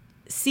to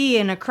see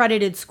an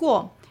accredited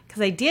school.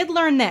 Because I did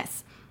learn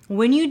this.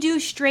 When you do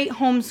straight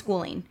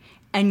homeschooling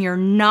and you're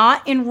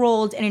not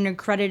enrolled in an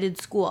accredited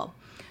school,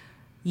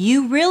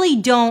 you really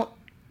don't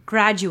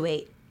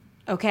graduate,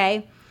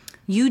 okay?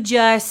 You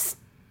just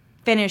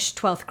finish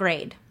 12th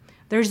grade.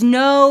 There's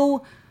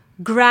no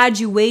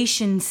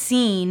graduation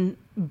seen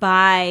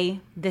by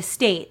the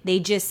state. They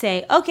just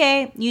say,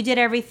 okay, you did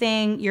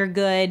everything, you're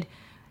good.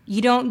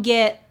 You don't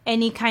get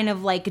any kind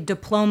of like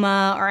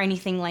diploma or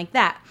anything like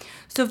that.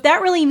 So if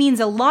that really means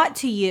a lot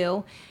to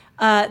you,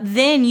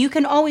 then you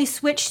can always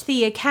switch to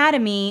the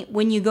academy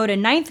when you go to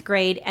 9th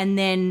grade and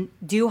then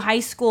do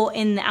high school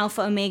in the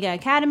Alpha Omega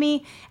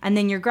Academy. And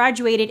then you're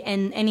graduated,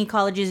 and any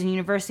colleges and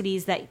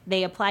universities that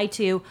they apply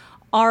to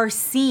are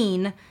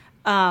seen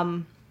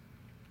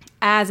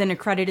as an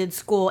accredited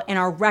school and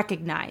are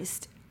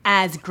recognized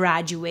as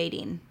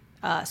graduating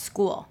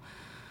school.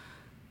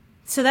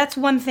 So that's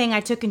one thing I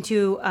took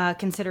into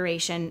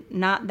consideration.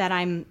 Not that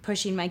I'm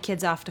pushing my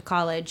kids off to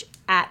college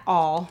at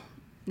all.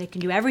 They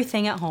can do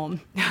everything at home.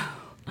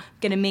 I'm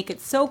going to make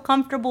it so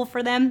comfortable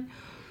for them.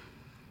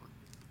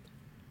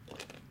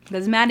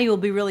 Because Maddie will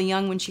be really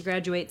young when she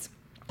graduates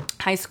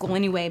high school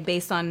anyway,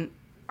 based on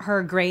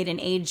her grade and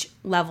age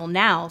level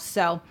now.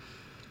 So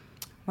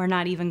we're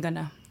not even going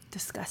to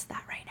discuss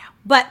that right now.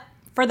 But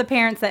for the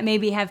parents that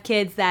maybe have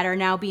kids that are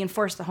now being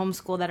forced to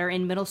homeschool that are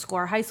in middle school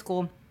or high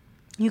school,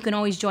 you can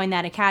always join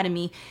that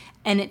academy.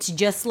 And it's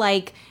just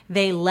like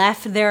they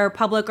left their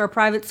public or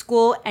private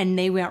school and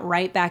they went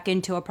right back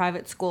into a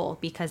private school,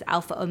 because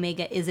Alpha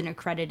Omega is an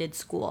accredited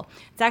school.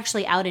 It's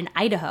actually out in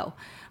Idaho.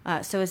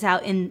 So it's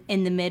out in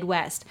the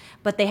Midwest.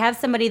 But they have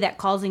somebody that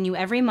calls in you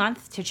every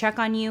month to check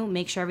on you,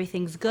 make sure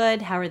everything's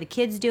good. How are the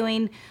kids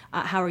doing?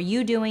 How are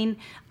you doing?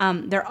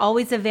 They're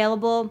always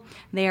available.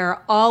 They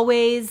are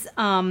always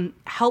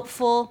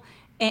helpful.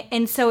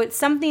 And so it's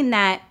something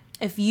that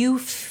if you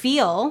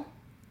feel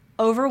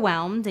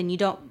overwhelmed and you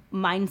don't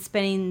mind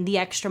spending the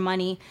extra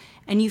money,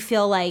 and you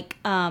feel like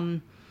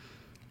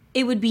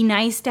it would be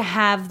nice to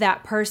have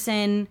that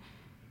person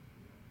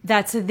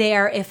that's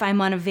there if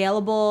I'm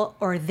unavailable,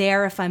 or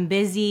there if I'm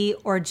busy,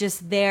 or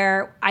just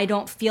there, I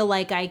don't feel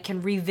like I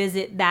can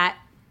revisit that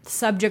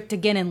subject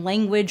again in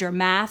language or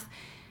math.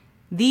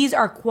 These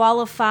are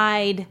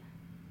qualified,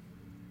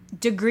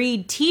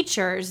 degreed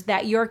teachers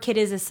that your kid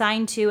is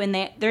assigned to, and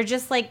they're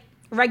just like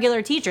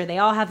regular teacher. They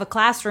all have a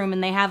classroom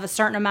and they have a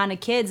certain amount of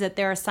kids that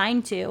they're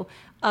assigned to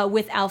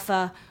with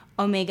Alpha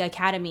Omega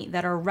Academy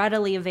that are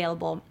readily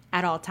available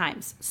at all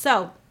times.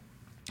 So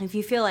if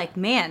you feel like,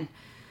 man,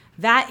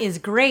 that is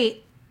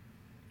great,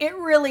 it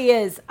really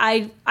is.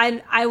 I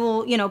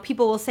will,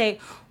 people will say,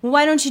 well,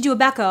 why don't you do a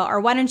Becca, or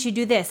why don't you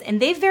do this?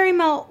 And they very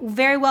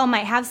well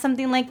might have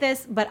something like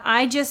this, but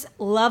I just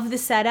love the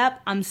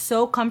setup. I'm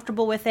so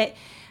comfortable with it.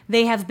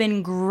 They have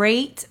been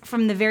great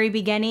from the very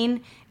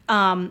beginning.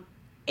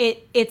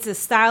 It's a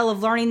style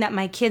of learning that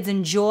my kids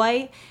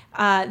enjoy.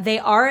 They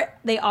are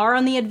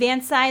on the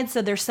advanced side,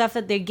 so their stuff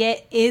that they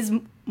get is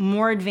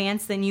more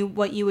advanced than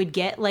what you would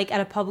get like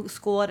at a public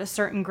school at a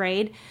certain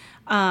grade.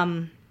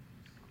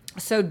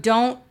 So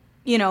don't,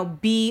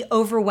 be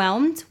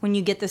overwhelmed when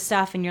you get the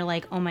stuff and you're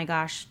like, oh my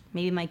gosh,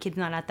 maybe my kid's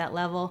not at that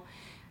level.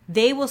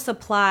 They will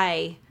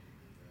supply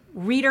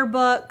reader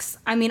books.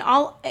 I mean,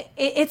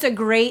 it's a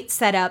great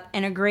setup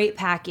and a great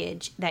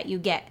package that you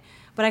get.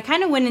 But I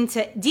kind of went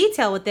into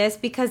detail with this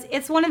because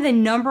it's one of the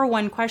number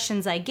one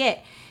questions I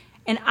get.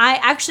 And I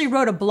actually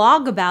wrote a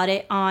blog about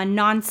it on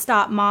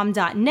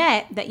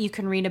nonstopmom.net that you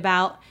can read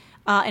about.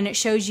 And it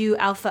shows you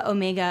Alpha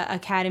Omega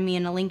Academy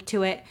and a link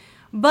to it.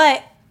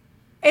 But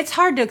it's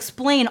hard to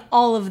explain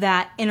all of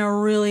that in a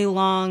really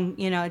long,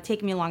 it'd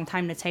take me a long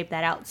time to type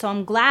that out. So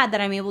I'm glad that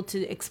I'm able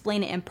to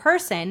explain it in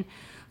person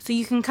so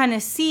you can kind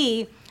of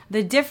see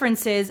the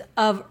differences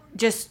of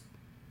just,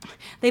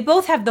 they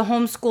both have the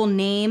homeschool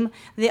name.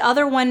 The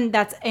other one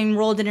that's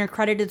enrolled in an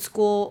accredited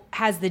school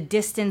has the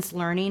distance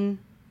learning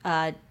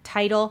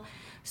title.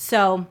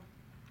 So,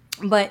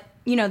 but,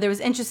 there was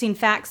interesting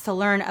facts to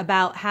learn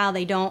about how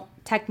they don't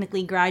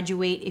technically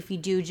graduate if you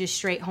do just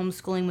straight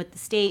homeschooling with the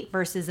state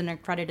versus an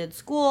accredited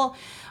school.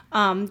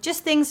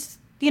 Just things,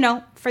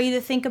 for you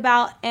to think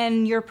about,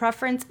 and your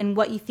preference and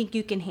what you think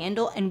you can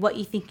handle and what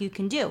you think you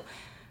can do.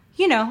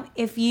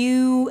 If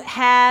you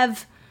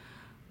have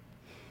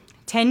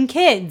 10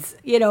 kids,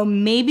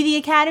 maybe the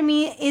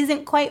academy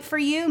isn't quite for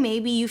you.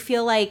 Maybe you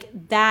feel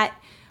like that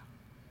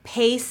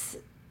pace,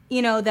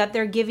 that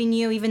they're giving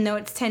you, even though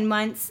it's 10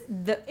 months,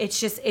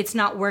 it's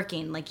not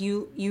working. Like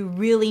you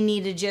really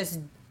need to just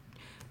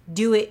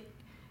do it,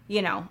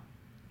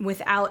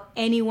 without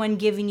anyone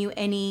giving you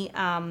any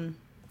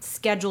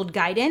scheduled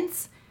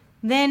guidance.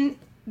 Then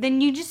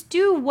you just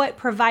do what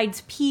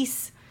provides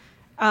peace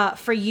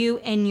for you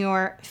and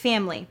your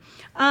family.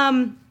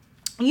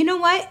 You know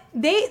what?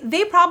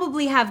 They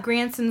probably have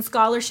grants and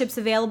scholarships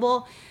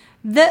available.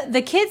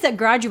 The kids that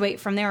graduate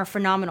from there are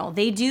phenomenal.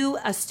 They do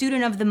a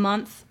student of the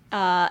month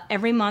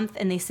every month,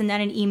 and they send out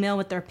an email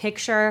with their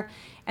picture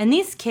And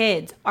these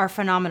kids are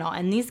phenomenal.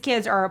 And these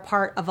kids are a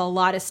part of a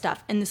lot of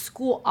stuff. And the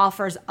school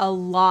offers a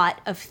lot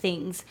of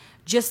things,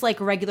 just like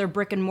a regular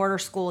brick and mortar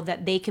school,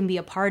 that they can be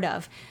a part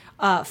of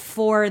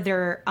for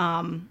their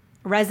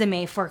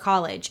resume for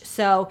college.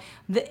 So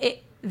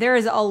there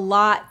is a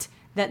lot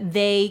that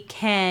they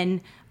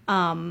can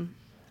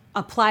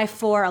apply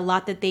for, a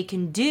lot that they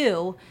can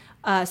do.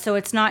 So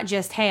it's not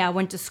just, hey, I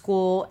went to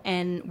school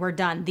and we're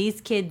done.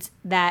 These kids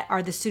that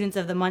are the students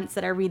of the months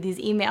that I read these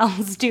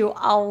emails do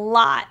a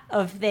lot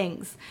of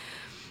things.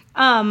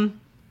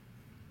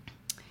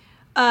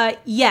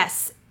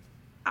 Yes.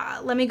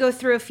 Let me go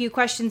through a few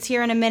questions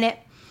here in a minute.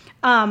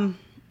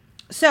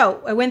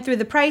 So I went through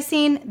the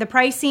pricing. The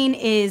pricing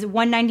is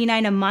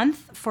 $199 a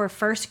month for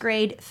first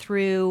grade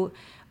through,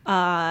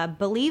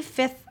 believe,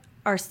 5th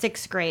or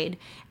 6th grade.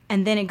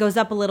 And then it goes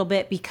up a little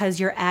bit because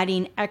you're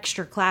adding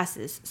extra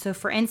classes. So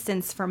for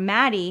instance, for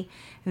Maddie,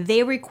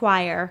 they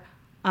require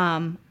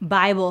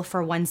Bible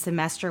for one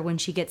semester when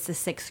she gets to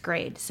 6th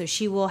grade. So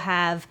she will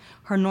have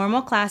her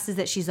normal classes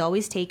that she's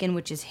always taken,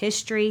 which is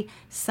history,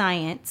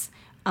 science,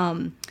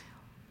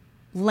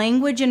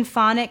 language and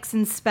phonics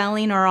and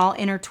spelling are all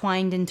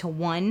intertwined into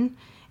one,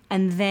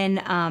 and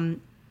then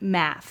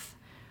math.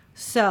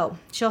 So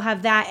she'll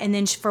have that, and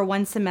then for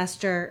one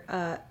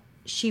semester,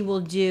 she will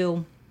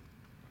do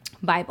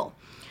Bible.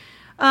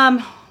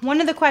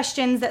 One of the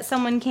questions that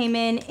someone came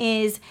in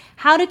is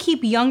how to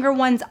keep younger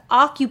ones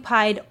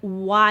occupied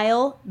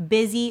while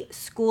busy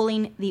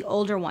schooling the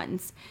older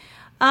ones.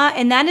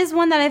 And that is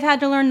one that I've had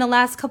to learn the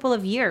last couple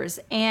of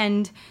years.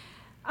 And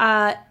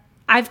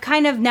I've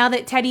kind of, now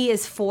that Teddy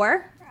is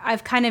 4,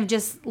 I've kind of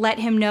just let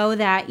him know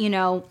that,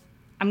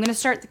 I'm going to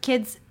start the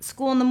kids'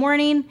 school in the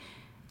morning,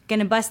 going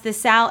to bust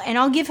this out, and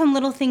I'll give him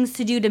little things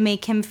to do to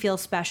make him feel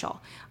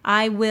special.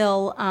 I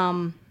will,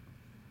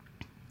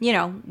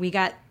 we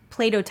got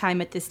Play-Doh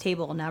time at this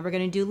table. Now we're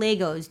going to do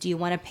Legos. Do you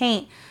want to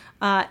paint?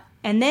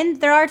 And then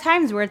there are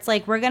times where it's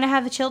like, we're going to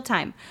have a chill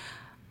time.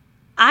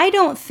 I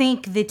don't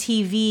think the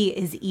TV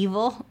is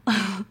evil.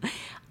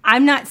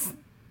 I'm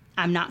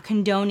not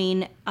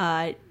condoning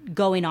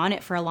going on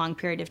it for a long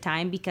period of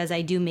time, because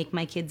I do make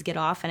my kids get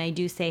off, and I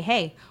do say,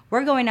 hey,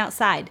 we're going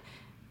outside.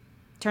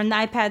 Turn the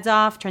iPads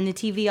off, turn the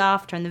TV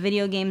off, turn the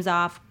video games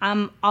off.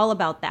 I'm all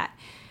about that.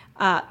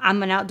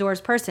 I'm an outdoors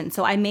person,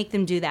 so I make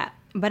them do that.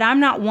 But I'm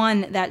not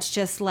one that's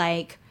just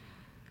like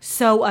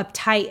so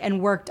uptight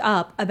and worked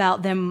up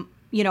about them,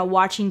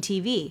 watching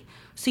TV.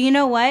 So you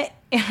know what?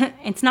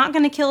 It's not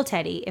going to kill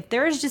Teddy. If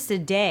there is just a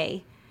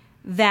day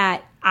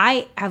that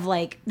I have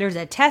there's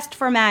a test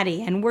for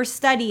Maddie and we're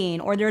studying,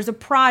 or there's a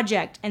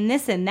project and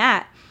this and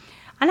that,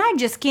 and I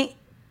just can't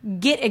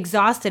get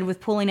exhausted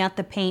with pulling out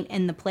the paint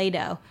and the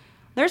Play-Doh.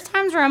 There's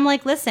times where I'm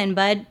like, listen,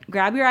 bud,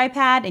 grab your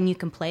iPad and you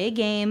can play a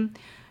game.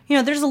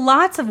 There's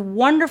lots of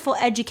wonderful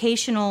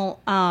educational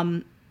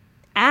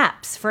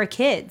apps for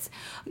kids.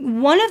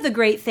 One of the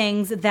great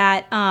things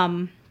that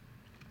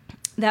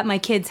that my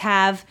kids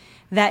have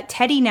that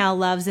Teddy now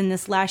loves in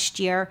this last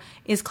year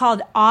is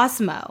called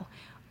Osmo.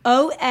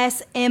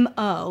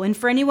 OSMO. And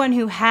for anyone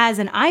who has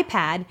an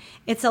iPad,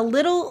 it's a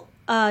little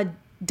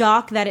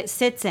dock that it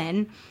sits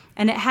in,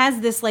 and it has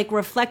this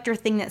reflector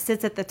thing that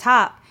sits at the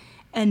top.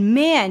 And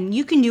man,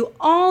 you can do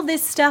all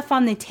this stuff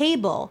on the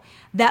table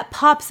that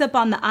pops up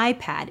on the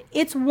iPad.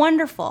 It's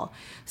wonderful.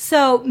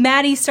 So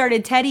Maddie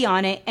started Teddy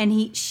on it,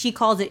 and she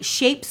calls it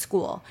Shape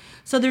School.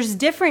 So there's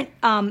different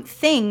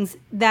things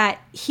that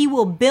he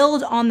will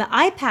build on the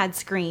iPad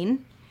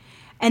screen,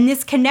 and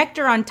this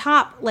connector on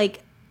top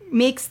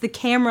makes the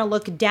camera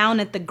look down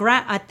at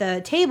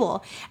the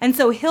table, and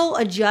so he'll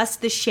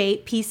adjust the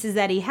shape pieces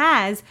that he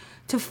has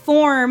to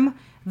form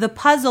the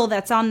puzzle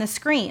that's on the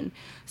screen.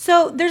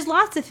 So there's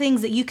lots of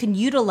things that you can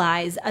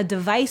utilize a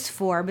device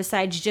for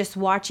besides just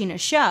watching a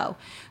show.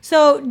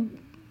 So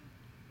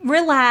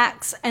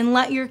relax and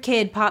let your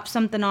kid pop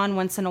something on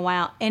once in a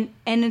while, and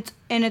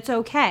it's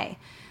okay.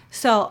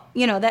 So,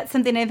 that's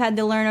something I've had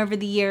to learn over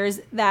the years,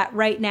 that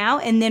right now,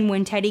 and then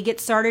when Teddy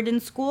gets started in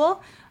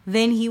school,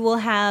 then he will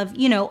have,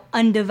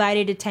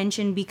 undivided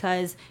attention,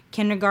 because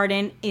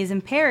kindergarten is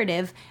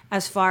imperative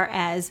as far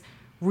as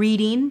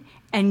reading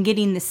and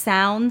getting the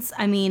sounds.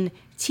 I mean,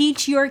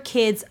 teach your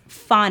kids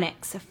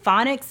phonics.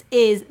 Phonics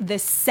is the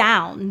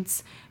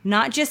sounds,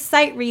 not just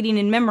sight reading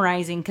and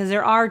memorizing, because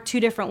there are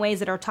 2 different ways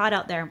that are taught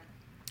out there.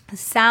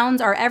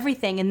 Sounds are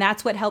everything, and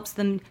that's what helps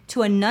them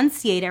to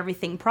enunciate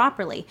everything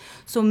properly.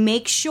 So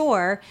make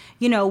sure,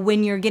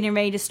 when you're getting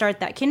ready to start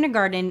that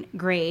kindergarten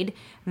grade,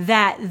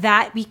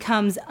 that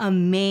becomes a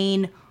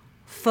main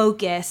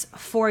focus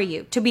for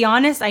you. To be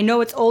honest, I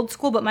know it's old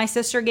school, but my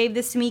sister gave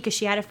this to me because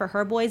she had it for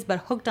her boys, but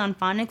Hooked on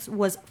Phonics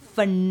was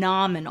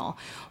phenomenal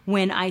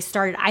when I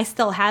started. I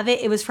still have it.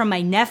 It was from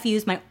my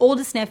nephews. My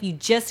oldest nephew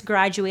just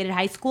graduated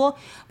high school,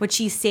 but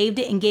she saved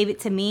it and gave it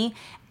to me.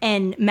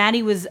 And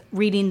Maddie was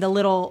reading the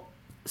little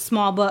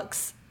small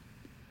books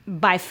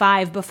by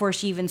 5 before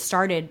she even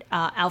started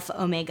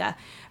Alpha Omega,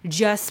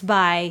 just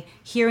by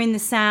hearing the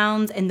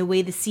sounds and the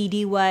way the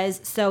CD was.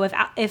 So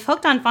if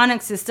Hooked on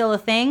Phonics is still a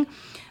thing,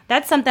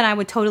 that's something I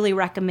would totally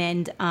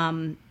recommend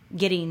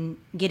getting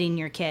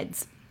your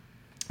kids,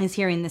 is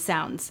hearing the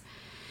sounds.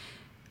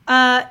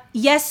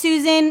 Yes,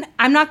 Susan,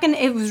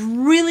 it was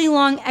really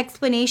long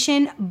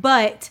explanation,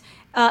 but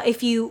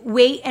if you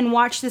wait and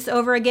watch this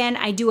over again,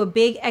 I do a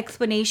big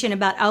explanation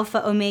about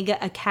Alpha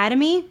Omega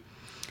Academy,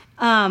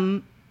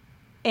 and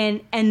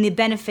the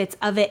benefits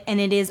of it, and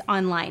it is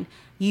online.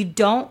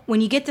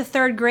 When you get to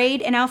 3rd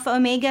grade in Alpha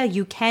Omega,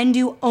 you can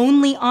do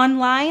only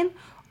online,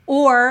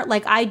 or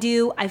like I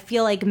do, I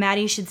feel like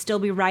Maddie should still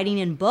be writing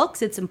in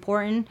books. It's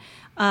important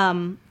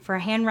for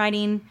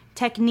handwriting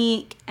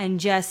technique,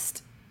 and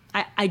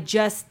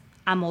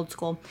I'm old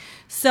school.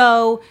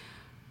 So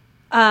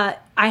I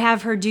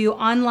have her do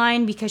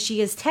online because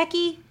she is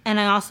techie, and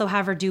I also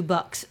have her do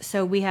books.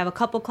 So we have a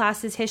couple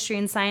classes, history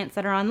and science,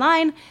 that are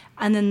online,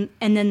 and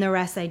then the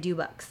rest I do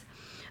books.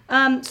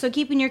 So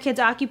keeping your kids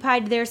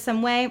occupied there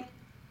some way.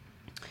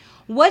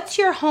 What's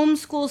your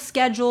homeschool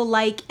schedule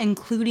like,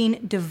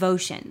 including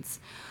devotions?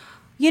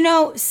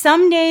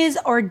 Some days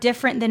are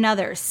different than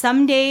others.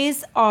 Some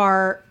days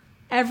are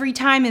every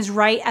time is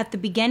right at the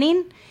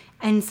beginning,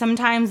 and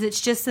sometimes it's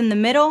just in the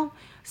middle.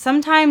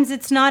 Sometimes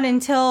it's not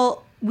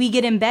until we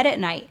get in bed at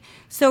night.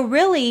 So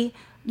really,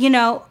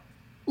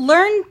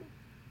 learn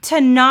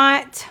to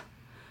not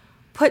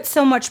put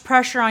so much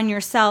pressure on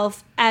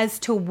yourself as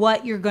to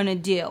what you're going to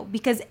do,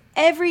 because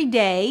every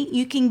day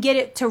you can get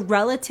it to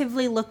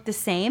relatively look the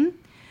same,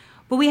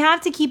 but we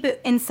have to keep it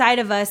inside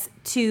of us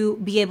to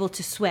be able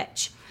to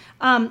switch.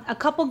 A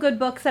couple good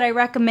books that I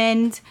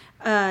recommend.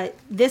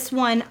 This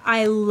one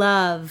I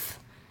love.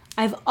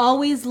 I've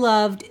always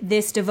loved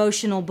this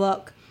devotional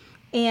book,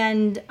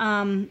 and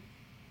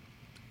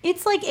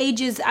it's like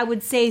ages, I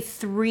would say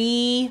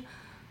 3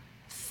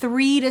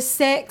 to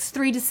 6,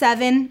 3 to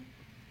 7.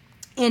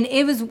 And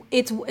you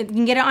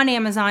can get it on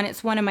Amazon.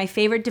 It's one of my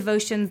favorite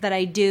devotions that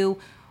I do.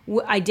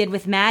 I did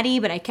with Maddie,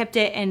 but I kept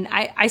it, and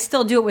I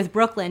still do it with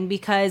Brooklyn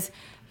because,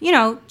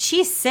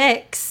 she's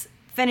 6,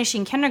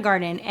 finishing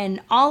kindergarten,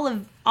 and all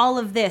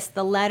of this,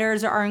 the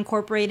letters are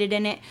incorporated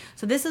in it.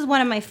 So this is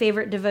one of my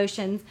favorite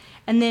devotions.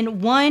 And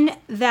then one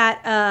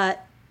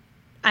that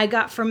I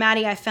got for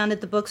Maddie, I found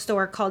at the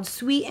bookstore, called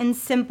Sweet and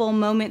Simple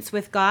Moments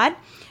with God.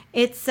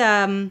 It's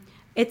a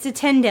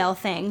Tyndale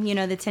thing,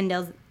 the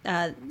Tyndale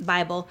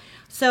Bible.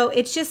 So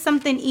it's just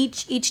something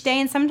each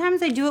day, and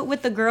sometimes I do it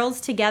with the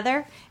girls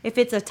together if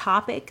it's a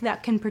topic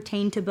that can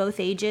pertain to both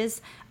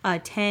ages,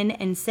 10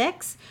 and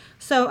 6.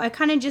 So I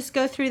kind of just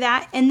go through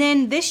that. And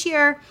then this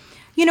year,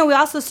 we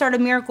also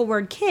started Miracle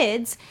Word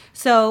Kids.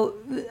 So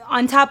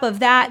on top of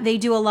that, they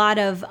do a lot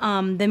of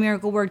the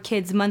Miracle Word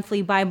Kids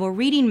monthly Bible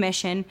reading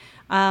mission.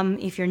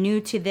 If you're new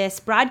to this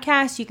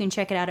broadcast, you can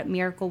check it out at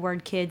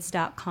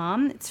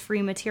miraclewordkids.com. It's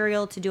free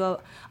material to do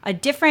a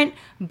different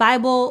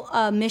Bible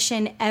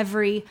mission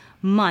every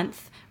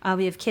month.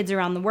 We have kids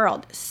around the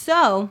world.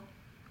 So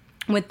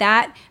with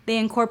that, they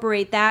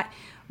incorporate that.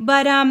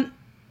 But,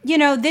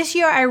 this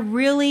year I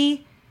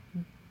really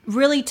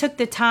took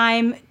the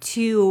time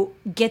to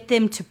get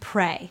them to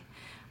pray.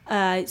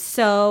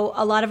 So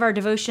a lot of our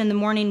devotion in the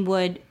morning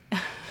would...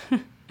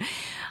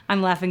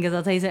 I'm laughing because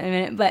I'll tell you something in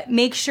a minute, but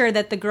make sure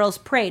that the girls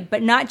prayed,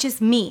 but not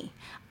just me.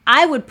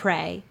 I would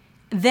pray,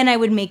 then I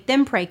would make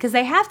them pray, because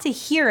they have to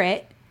hear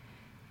it.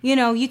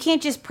 You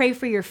can't just pray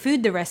for your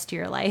food the rest of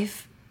your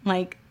life.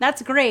 Like,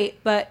 that's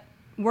great, but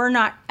we're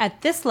not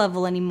at this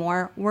level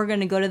anymore. We're going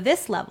to go to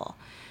this level.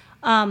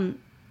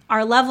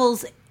 Our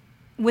levels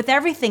with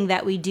everything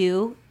that we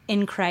do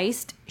in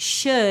Christ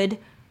should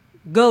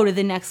go to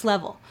the next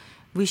level.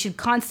 We should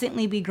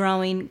constantly be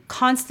growing,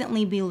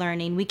 constantly be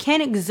learning. We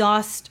can't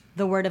exhaust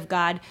the Word of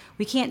God.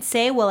 We can't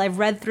say, well, I've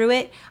read through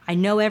it, I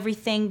know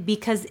everything,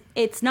 because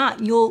it's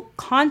not. You'll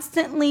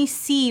constantly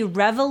see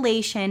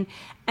revelation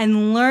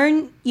and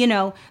learn,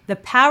 the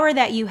power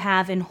that you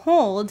have and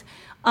hold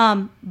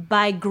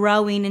by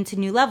growing into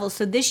new levels.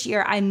 So this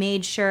year I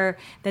made sure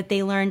that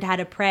they learned how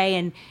to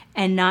pray,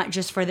 and not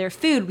just for their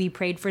food. We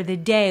prayed for the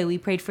day. We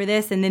prayed for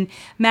this. And then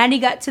Maddie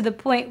got to the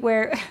point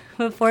where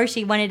before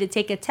she wanted to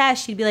take a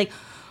test, she'd be like,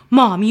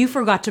 Mom, you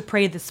forgot to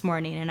pray this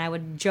morning. And I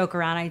would joke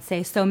around. I'd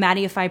say, so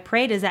Maddie, if I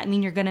pray, does that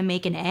mean you're going to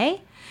make an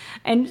A?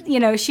 And,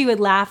 she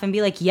would laugh and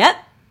be like, yep.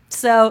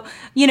 So,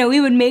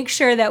 we would make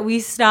sure that we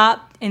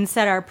stopped and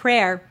said our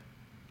prayer.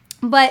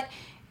 But,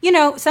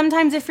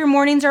 sometimes if your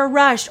mornings are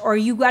rushed or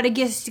you got to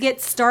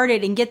get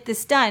started and get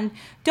this done,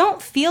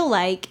 don't feel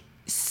like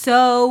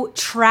so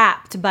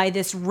trapped by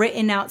this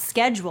written out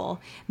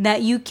schedule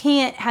that you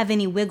can't have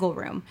any wiggle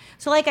room.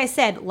 So like I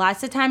said,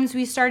 lots of times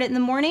we start it in the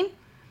morning.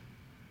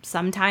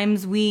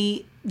 Sometimes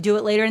we do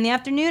it later in the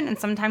afternoon, and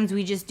sometimes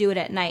we just do it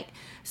at night.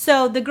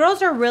 So the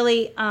girls are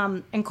really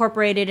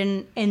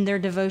incorporated in their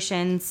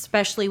devotions,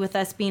 especially with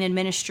us being in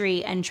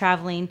ministry and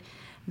traveling.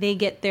 They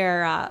get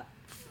their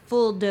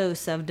full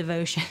dose of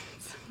devotions.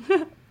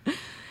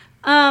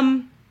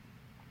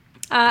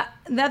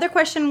 The other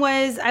question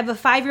was, I have a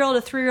 5-year-old,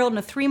 a 3-year-old, and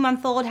a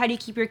 3-month-old. How do you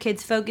keep your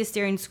kids focused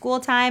during school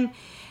time?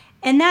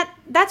 And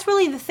that's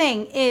really the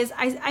thing is,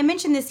 I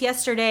mentioned this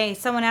yesterday.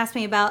 Someone asked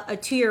me about a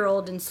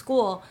 2-year-old in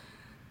school.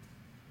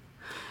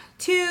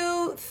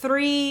 2,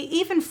 3,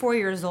 even 4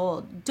 years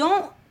old,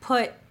 don't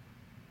put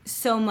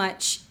so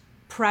much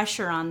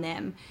pressure on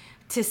them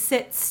to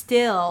sit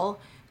still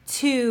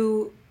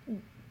to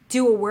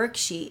do a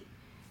worksheet.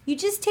 You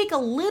just take a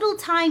little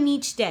time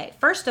each day.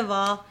 First of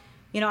all,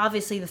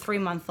 obviously the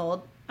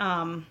 3-month-old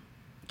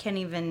can't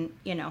even,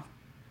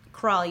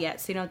 crawl yet,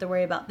 so you don't have to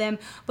worry about them.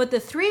 But the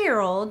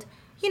 3-year-old,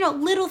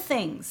 little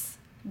things.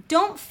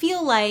 Don't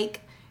feel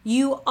like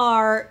you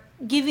are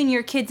giving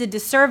your kids a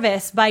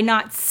disservice by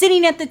not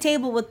sitting at the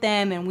table with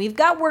them and we've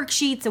got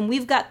worksheets and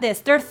we've got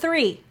this. They're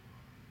 3,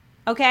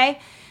 okay?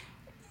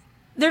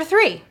 They're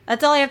 3.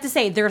 That's all I have to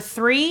say. They're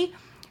 3.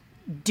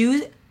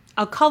 Do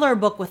a color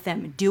book with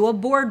them. Do a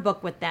board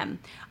book with them.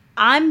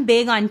 I'm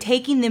big on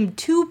taking them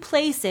to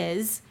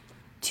places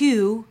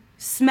to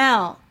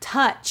smell,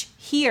 touch,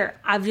 hear.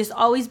 I've just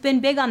always been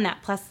big on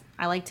that. Plus,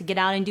 I like to get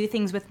out and do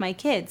things with my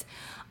kids.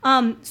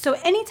 So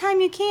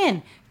anytime you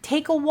can,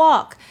 take a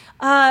walk.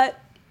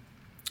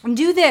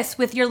 Do this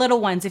with your little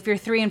ones if you're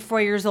 3 and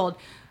 4 years old.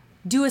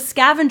 Do a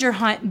scavenger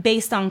hunt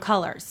based on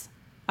colors.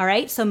 All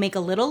right? So make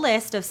a little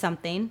list of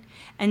something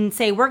and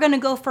say, we're going to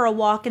go for a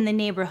walk in the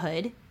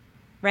neighborhood,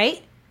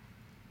 right?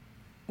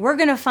 We're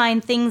going to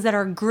find things that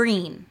are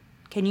green.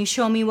 Can you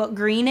show me what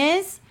green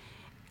is?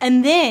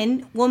 And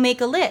then we'll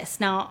make a list.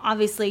 Now,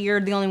 obviously, you're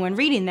the only one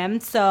reading them,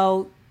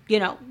 so,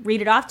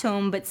 read it off to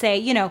them, but say,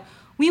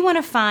 we want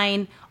to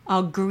find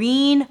a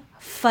green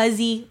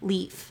fuzzy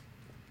leaf.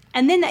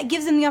 And then that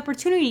gives them the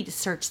opportunity to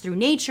search through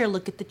nature,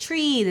 look at the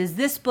tree. Does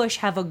this bush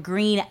have a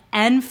green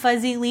and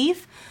fuzzy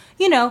leaf?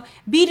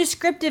 Be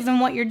descriptive in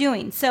what you're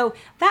doing. So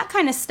that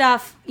kind of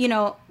stuff,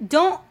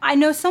 I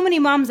know so many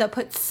moms that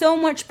put so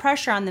much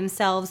pressure on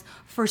themselves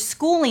for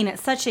schooling at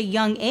such a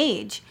young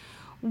age,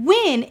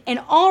 when in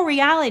all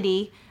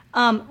reality,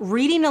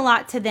 reading a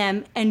lot to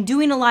them and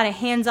doing a lot of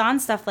hands-on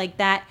stuff like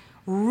that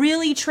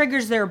really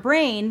triggers their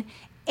brain,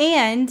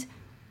 and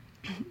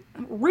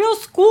real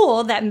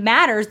school that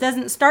matters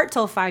doesn't start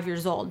till 5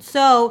 years old.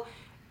 So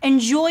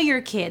enjoy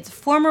your kids,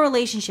 form a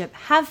relationship,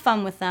 have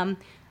fun with them.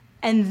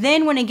 And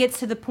then when it gets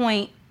to the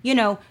point,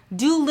 do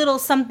little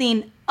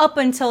something up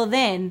until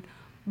then,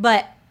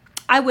 but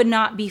I would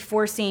not be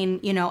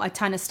forcing, a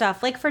ton of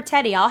stuff. Like for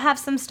Teddy, I'll have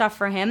some stuff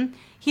for him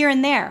here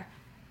and there.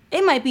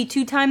 It might be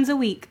 2 times a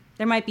week.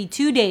 There might be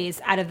 2 days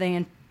out of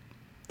the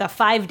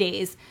 5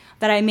 days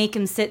that I make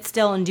him sit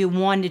still and do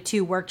 1 to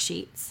 2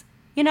 worksheets.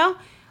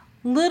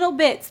 Little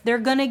bits. They're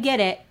going to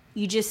get it.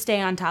 You just stay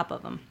on top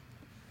of them.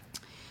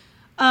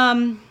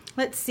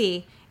 Let's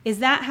see. Is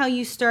that how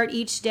you start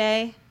each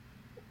day?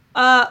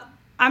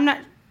 I'm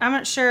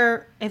not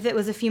sure if it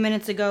was a few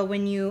minutes ago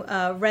when you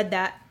read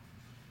that,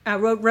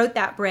 wrote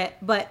that, Britt,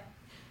 but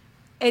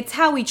it's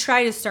how we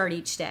try to start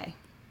each day.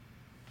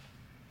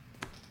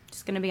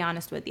 Just going to be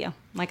honest with you.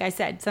 Like I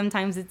said,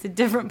 sometimes it's at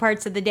different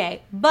parts of the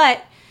day,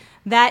 but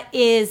that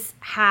is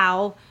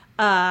how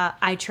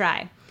I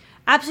try.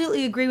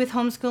 Absolutely agree with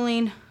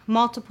homeschooling.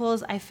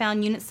 Multiples. I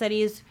found unit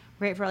studies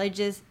great for all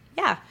ages.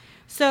 Yeah.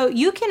 So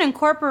you can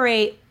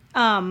incorporate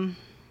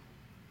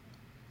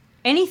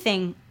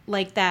anything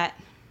like that.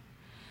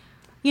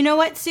 You know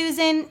what,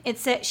 Susan?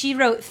 She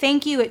wrote,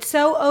 thank you. It's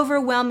so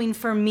overwhelming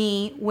for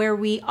me where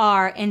we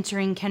are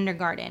entering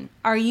kindergarten.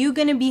 Are you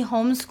going to be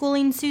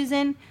homeschooling,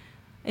 Susan?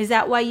 Is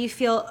that why you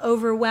feel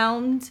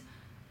overwhelmed?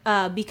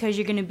 Because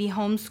you're going to be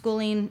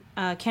homeschooling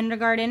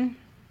kindergarten?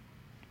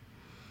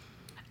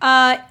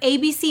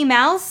 ABC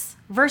Mouse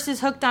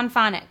versus Hooked on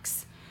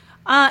Phonics.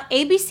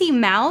 ABC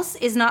Mouse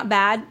is not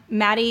bad.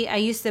 Maddie, I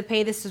used to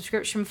pay the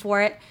subscription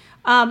for it.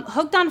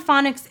 Hooked on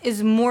Phonics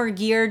is more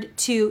geared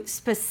to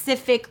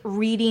specific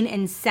reading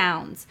and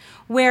sounds,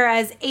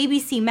 whereas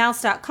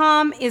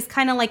abcmouse.com is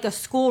kind of like a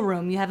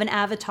schoolroom. You have an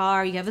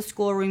avatar, you have a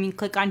schoolroom, you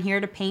click on here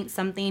to paint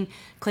something,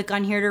 click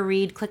on here to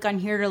read, click on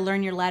here to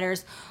learn your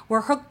letters,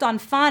 where Hooked on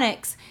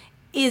Phonics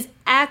is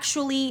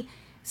actually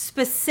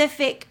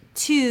specific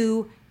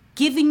to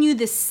giving you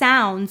the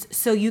sounds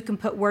so you can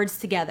put words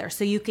together,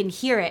 so you can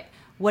hear it.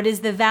 What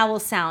is the vowel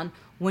sound?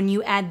 When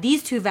you add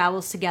these 2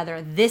 vowels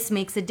together, this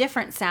makes a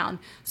different sound.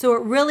 So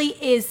it really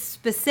is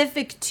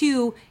specific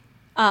to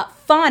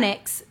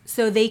phonics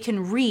so they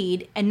can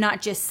read and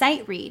not just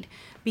sight read,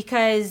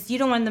 because you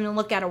don't want them to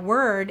look at a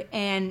word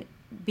and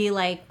be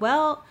like,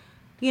 well,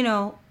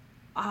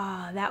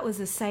 that was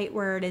a sight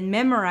word, and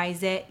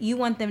memorize it. You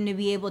want them to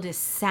be able to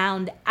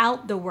sound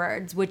out the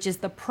words, which is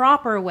the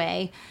proper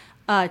way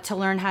to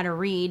learn how to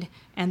read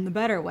and the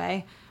better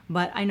way.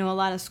 But I know a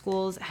lot of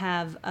schools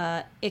have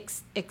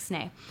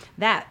ixnay.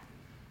 That.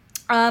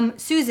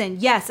 Susan,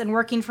 yes, and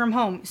working from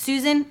home.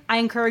 Susan, I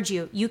encourage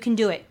you. You can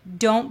do it.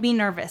 Don't be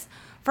nervous.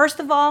 First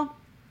of all,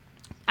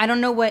 I don't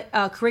know what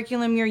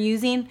curriculum you're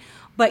using,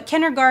 but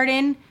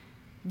kindergarten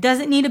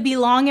doesn't need to be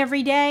long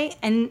every day.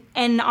 And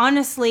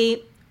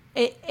honestly,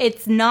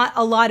 it's not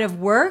a lot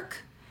of work.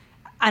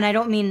 And I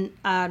don't mean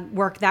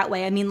work that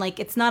way. I mean, like,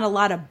 it's not a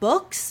lot of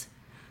books.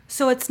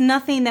 So it's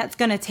nothing that's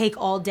going to take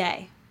all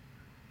day.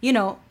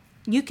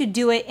 You could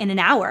do it in an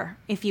hour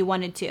if you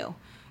wanted to.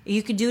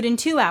 You could do it in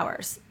 2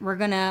 hours. We're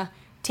going to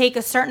take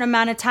a certain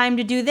amount of time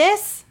to do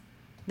this,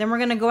 Then we're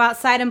going to go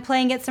outside and play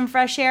and get some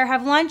fresh air,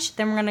 have lunch.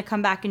 Then we're going to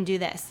come back and do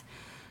this.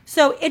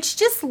 So it's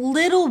just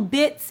little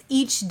bits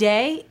each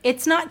day.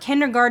 It's not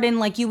kindergarten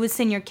like you would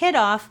send your kid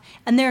off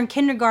and they're in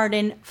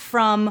kindergarten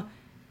from,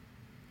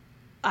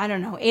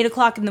 8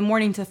 o'clock in the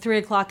morning to 3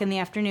 o'clock in the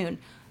afternoon.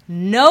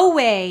 No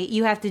way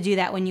you have to do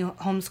that when you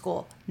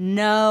homeschool.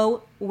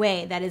 No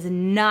way. That is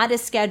not a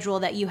schedule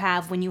that you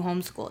have when you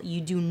homeschool.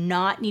 You do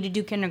not need to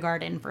do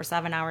kindergarten for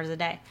 7 hours a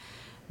day.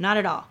 Not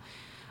at all.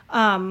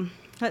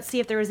 Let's see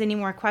if there was any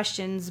more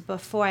questions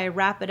before I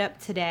wrap it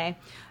up today.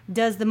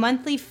 Does the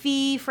monthly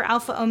fee for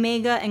Alpha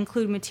Omega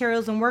include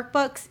materials and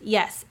workbooks?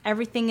 Yes,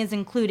 everything is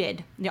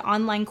included. The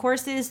online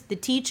courses, the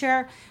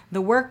teacher,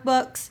 the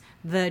workbooks,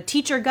 the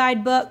teacher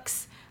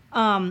guidebooks,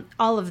 all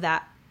of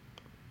that.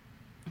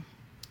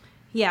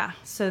 Yeah,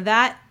 so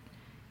that,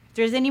 if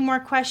there's any more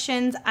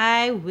questions,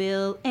 I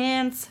will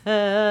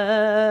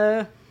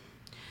answer.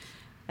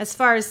 As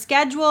far as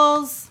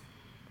schedules,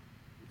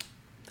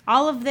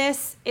 all of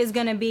this is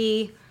going to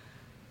be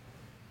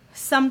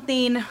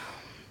something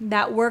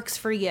that works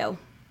for you.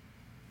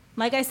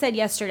 Like I said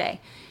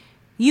yesterday,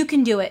 you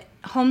can do it.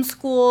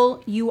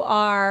 Homeschool, you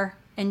are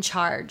in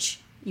charge.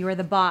 You are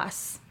the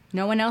boss.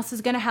 No one else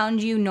is going to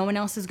hound you. No one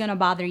else is going to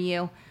bother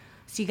you.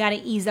 So you got to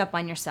ease up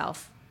on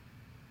yourself.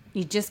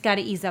 You just got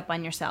to ease up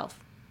on yourself.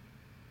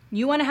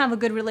 You want to have a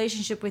good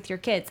relationship with your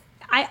kids.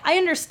 I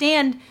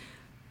understand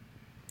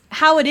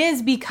how it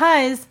is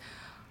because,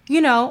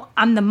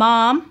 I'm the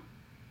mom,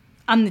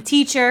 I'm the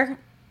teacher,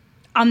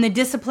 I'm the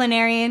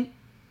disciplinarian,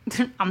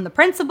 I'm the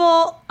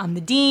principal, I'm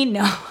the dean.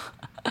 No.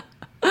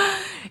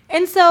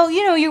 And so,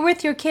 you're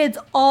with your kids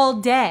all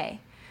day.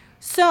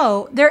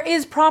 So there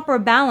is proper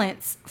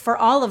balance for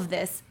all of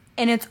this,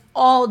 and it's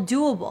all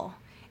doable.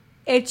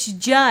 It's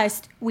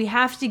just, we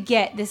have to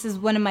get, this is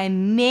one of my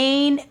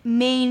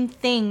main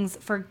things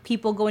for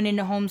people going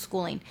into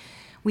homeschooling.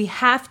 We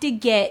have to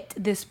get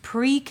this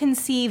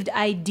preconceived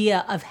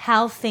idea of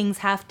how things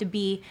have to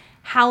be,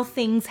 how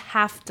things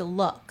have to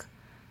look.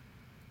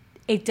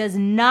 It does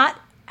not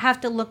have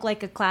to look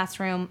like a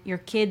classroom. Your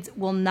kids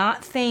will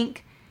not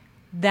think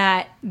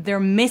that they're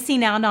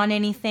missing out on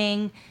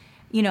anything.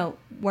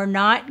 We're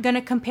not going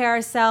to compare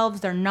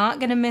ourselves. They're not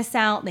going to miss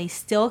out. They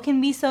still can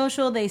be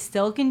social. They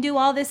still can do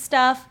all this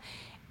stuff.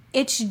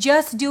 It's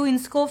just doing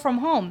school from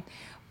home.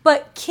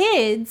 But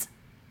kids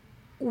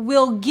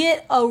will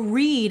get a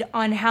read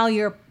on how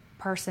your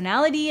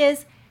personality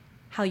is,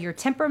 how your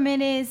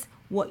temperament is,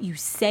 what you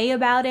say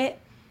about it.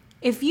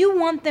 If you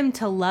want them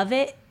to love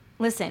it,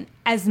 listen,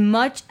 as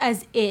much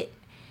as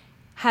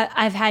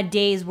I've had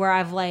days where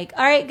I've all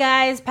right,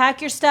 guys,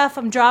 pack your stuff.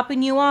 I'm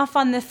dropping you off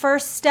on the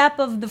first step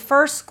of the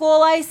first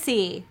school I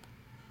see.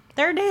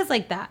 There are days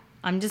like that.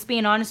 I'm just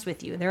being honest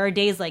with you. There are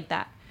days like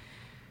that.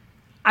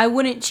 I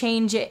wouldn't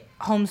change it,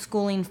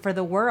 homeschooling, for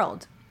the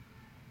world.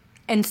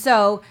 And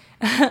so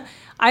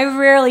I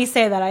rarely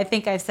say that. I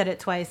think I've said it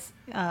twice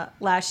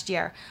last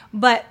year.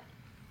 But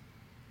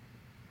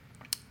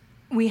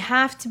we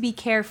have to be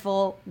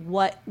careful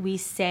what we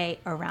say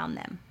around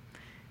them,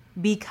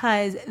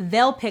 because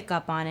they'll pick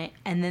up on it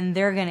and then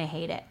they're going to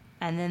hate it.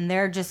 And then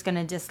they're just going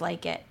to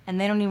dislike it.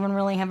 And they don't even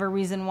really have a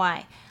reason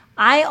why.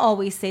 I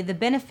always say the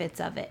benefits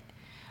of it.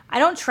 I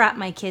don't trap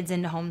my kids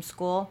into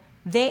homeschool.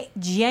 They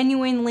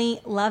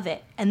genuinely love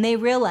it. And they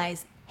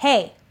realize,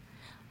 hey,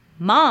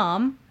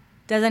 mom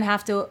doesn't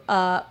have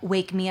to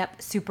wake me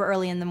up super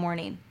early in the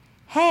morning.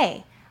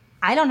 Hey,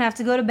 I don't have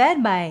to go to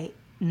bed by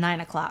 9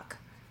 o'clock.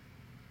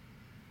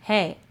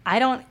 Hey,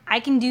 I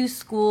can do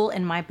school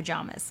in my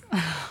pajamas.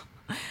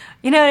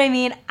 You know what I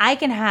mean? I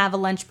can have a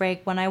lunch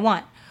break when I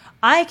want.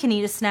 I can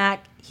eat a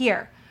snack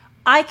here.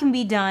 I can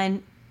be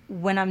done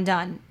when I'm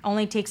done.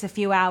 Only takes a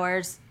few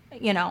hours.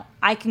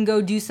 I can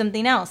go do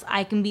something else.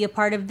 I can be a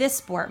part of this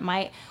sport.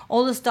 My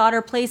oldest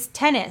daughter plays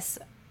tennis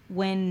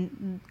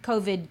when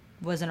COVID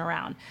wasn't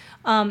around.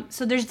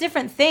 So there's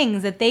different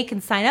things that they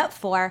can sign up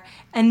for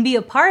and be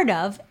a part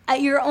of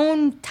at your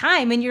own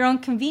time and your own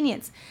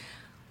convenience.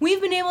 We've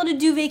been able to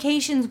do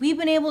vacations. We've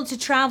been able to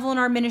travel in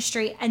our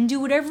ministry and do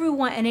whatever we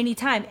want at any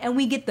time. And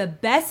we get the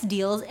best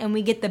deals and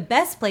we get the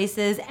best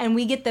places and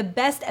we get the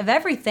best of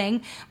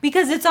everything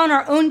because it's on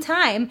our own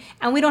time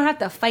and we don't have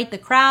to fight the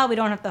crowd. We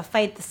don't have to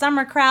fight the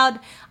summer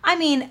crowd.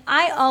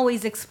 I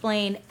always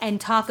explain and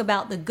talk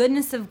about the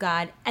goodness of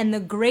God and the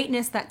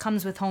greatness that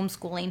comes with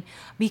homeschooling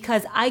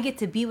because I get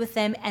to be with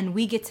them and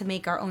we get to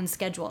make our own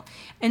schedule.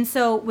 And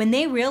so when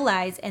they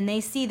realize and they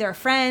see their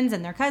friends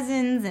and their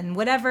cousins and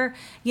whatever,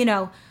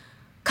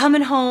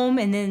 coming home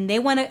and then they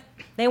want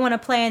to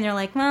play and they're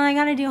like, well, I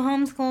got to do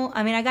homeschool.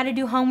 I got to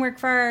do homework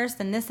first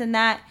and this and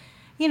that.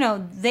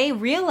 They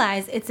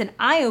realize it's an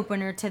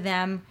eye-opener to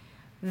them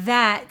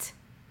that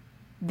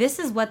this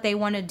is what they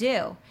want to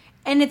do.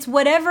 And it's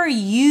whatever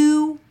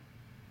you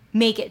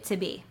make it to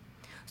be.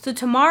 So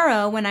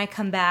tomorrow when I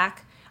come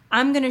back,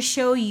 I'm going to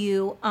show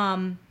you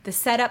the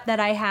setup that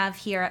I have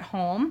here at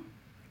home,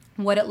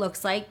 what it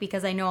looks like,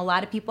 because I know a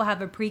lot of people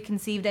have a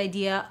preconceived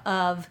idea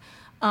of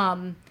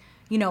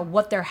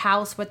what their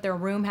house, what their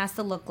room has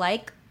to look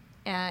like.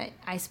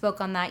 I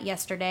spoke on that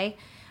yesterday.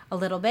 a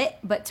little bit,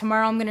 but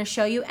tomorrow I'm going to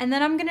show you. And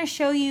then I'm going to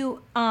show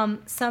you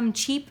some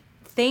cheap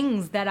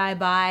things that I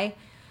buy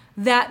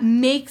that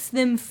makes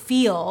them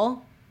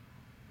feel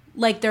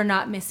like they're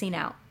not missing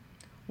out.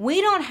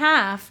 We don't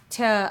have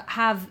to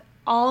have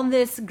all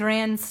this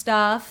grand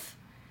stuff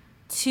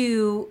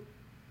to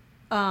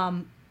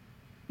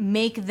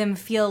make them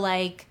feel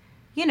like,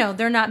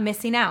 they're not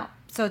missing out.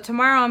 So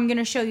tomorrow I'm going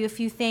to show you a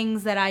few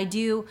things that I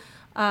do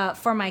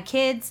for my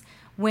kids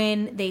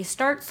when they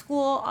start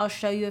school. I'll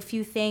show you a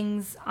few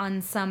things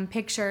on some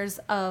pictures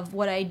of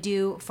what I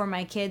do for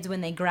my kids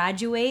when they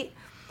graduate.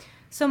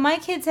 So my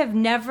kids have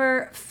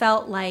never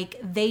felt like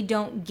they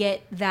don't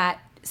get that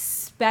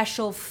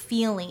special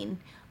feeling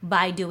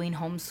by doing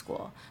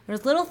homeschool.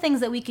 There's little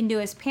things that we can do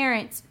as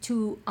parents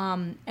to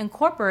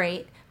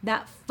incorporate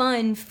that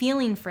fun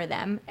feeling for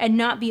them and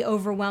not be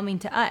overwhelming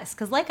to us.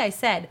 Because like I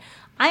said,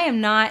 I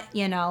am not,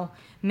 I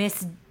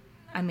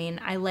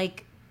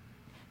like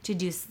to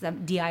do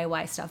some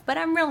DIY stuff, but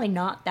I'm really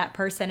not that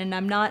person, and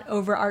I'm not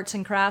over arts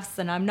and crafts,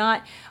 and I'm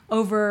not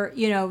over,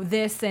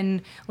 this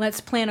and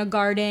let's plant a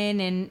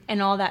garden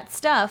and all that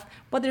stuff.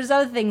 But there's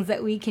other things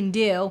that we can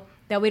do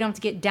that we don't have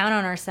to get down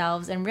on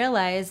ourselves and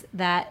realize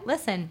that,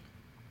 listen,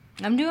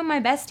 I'm doing my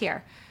best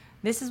here.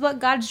 This is what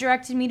God's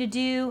directed me to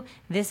do.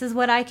 This is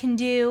what I can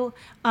do.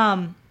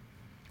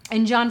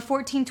 In John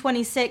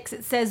 14:26,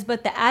 it says,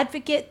 but the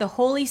advocate, the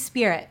Holy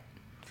Spirit,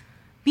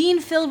 being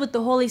filled with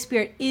the Holy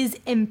Spirit is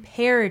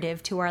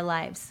imperative to our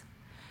lives.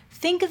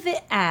 Think of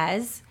it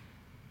as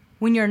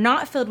when you're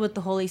not filled with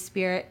the Holy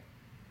Spirit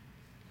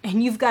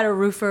and you've got a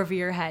roof over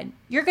your head,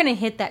 you're going to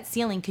hit that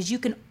ceiling because you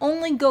can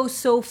only go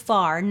so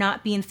far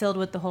not being filled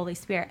with the Holy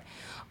Spirit.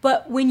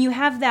 But when you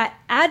have that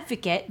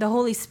advocate, the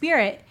Holy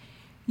Spirit,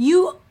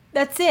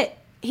 that's it.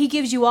 He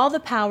gives you all the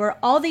power,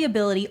 all the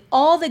ability,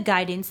 all the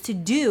guidance to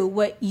do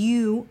what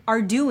you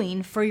are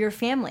doing for your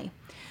family.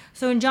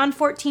 So in John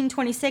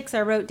 14:26,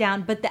 I wrote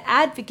down, but the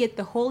advocate,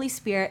 the Holy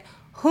Spirit,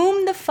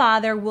 whom the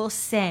Father will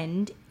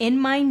send in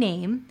my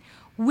name,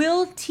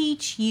 will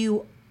teach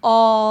you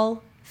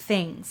all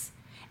things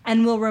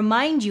and will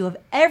remind you of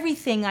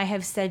everything I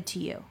have said to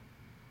you.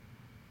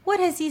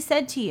 What has he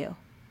said to you?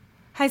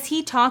 Has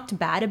he talked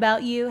bad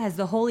about you? Has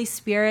the Holy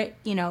Spirit,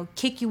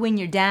 kick you when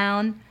you're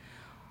down?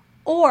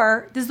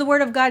 Or does the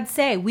Word of God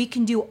say we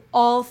can do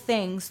all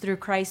things through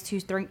Christ who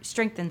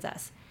strengthens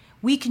us?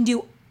 We can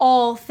do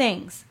all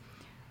things.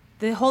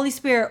 The Holy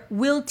Spirit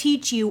will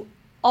teach you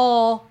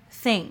all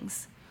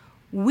things.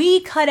 We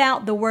cut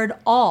out the word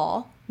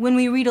all when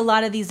we read a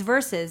lot of these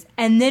verses,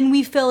 and then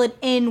we fill it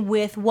in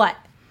with what?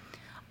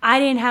 I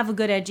didn't have a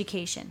good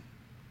education.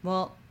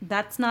 Well,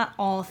 that's not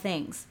all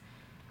things.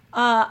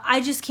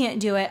 I just can't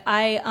do it.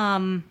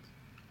 I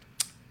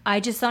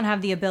just don't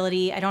have the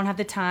ability. I don't have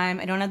the time.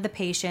 I don't have the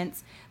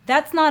patience.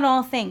 That's not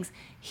all things.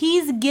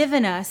 He's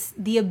given us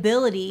the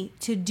ability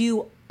to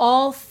do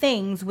all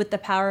things with the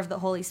power of the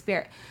Holy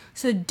Spirit.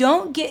 So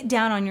don't get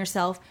down on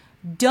yourself.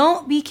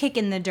 Don't be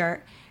kicking the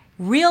dirt.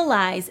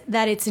 Realize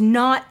that it's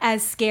not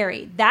as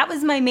scary. That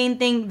was my main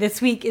thing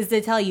this week, is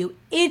to tell you,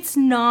 it's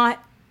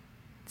not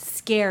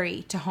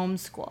scary to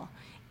homeschool.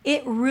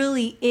 It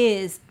really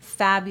is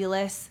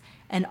fabulous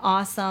and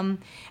awesome.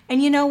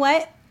 And you know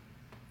what?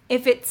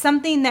 If it's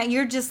something that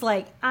you're just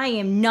like, I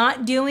am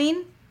not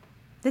doing,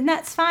 then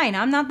that's fine.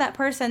 I'm not that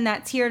person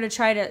that's here to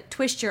try to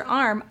twist your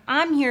arm.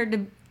 I'm here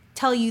to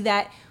tell you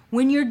that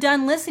when you're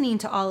done listening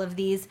to all of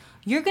these,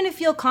 you're going to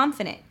feel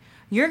confident.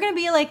 You're going to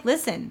be like,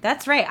 listen,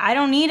 that's right. I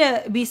don't need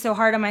to be so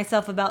hard on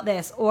myself about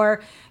this.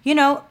 Or,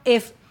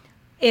 if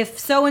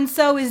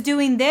so-and-so is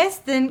doing this,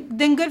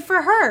 then good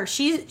for her.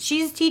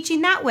 She's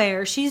teaching that way,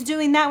 or she's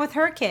doing that with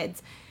her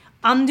kids.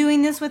 I'm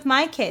doing this with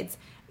my kids.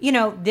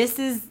 This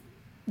is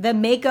the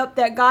makeup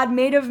that God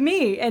made of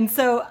me. And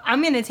so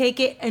I'm going to take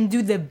it and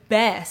do the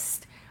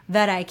best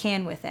that I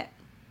can with it.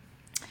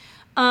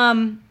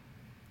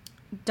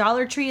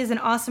 Dollar Tree is an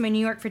awesome in New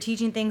York for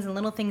teaching things and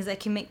little things that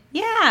can make,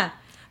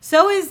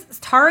 so is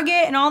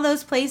Target and all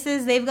those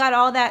places. They've got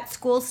all that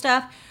school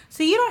stuff.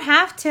 So you don't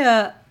have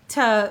to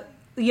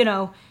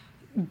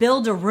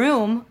build a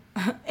room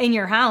in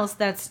your house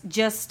that's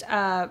just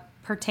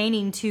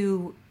pertaining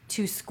to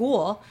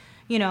school.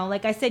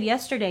 Like I said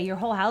yesterday, your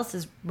whole house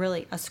is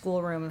really a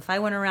schoolroom. If I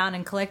went around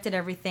and collected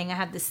everything, I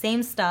have the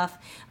same stuff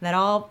that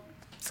all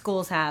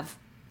schools have.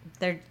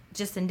 They're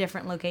just in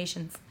different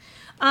locations.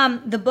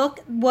 The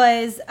book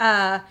was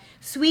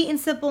Sweet and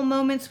Simple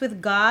Moments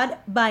with God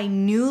by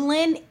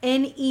Newlen,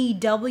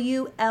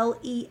 Newlen,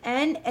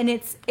 and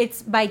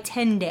it's by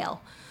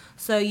Tyndale.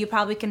 So you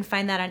probably can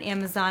find that on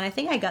Amazon. I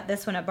think I got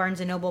this one at Barnes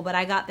 & Noble, but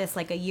I got this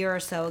like a year or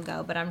so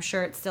ago, but I'm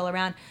sure it's still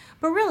around.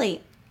 But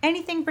really,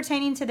 anything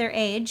pertaining to their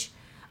age,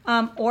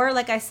 or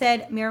like I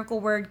said,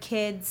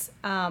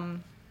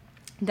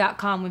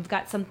 miraclewordkids.com. We've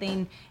got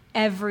something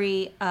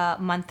every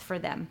month for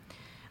them.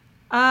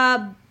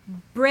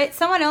 Britt,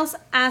 someone else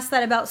asked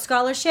that about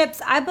scholarships.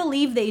 I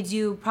believe they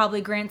do probably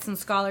grant some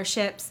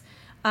scholarships.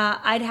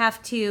 I'd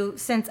have to,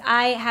 since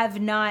I have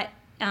not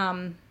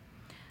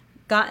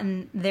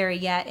gotten there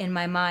yet in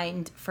my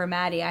mind for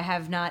Maddie, I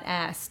have not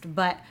asked.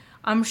 But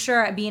I'm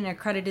sure at being an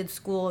accredited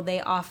school,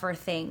 they offer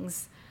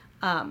things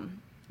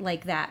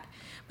like that.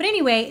 But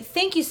anyway,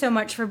 thank you so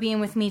much for being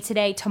with me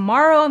today.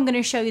 Tomorrow, I'm going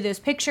to show you those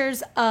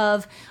pictures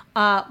of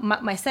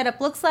my setup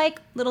looks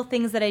like, little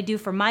things that I do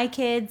for my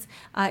kids.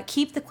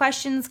 Keep the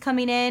questions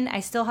coming in.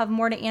 I still have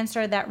more to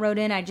answer that wrote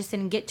in. I just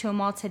didn't get to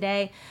them all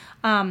today.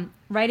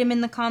 Write them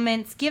in the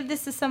comments. Give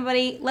this to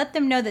somebody. Let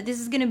them know that this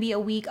is going to be a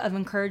week of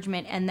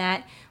encouragement and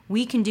that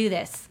we can do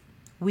this.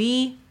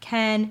 We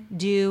can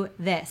do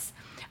this.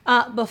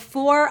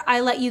 Before I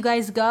let you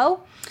guys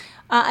go,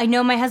 I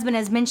know my husband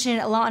has mentioned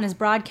it a lot on his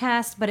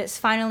broadcast, but it's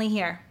finally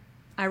here.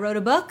 I wrote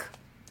a book.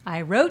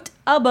 And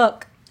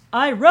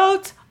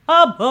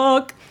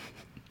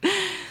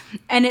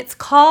it's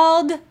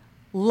called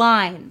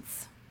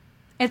Lines.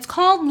 It's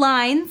called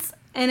Lines,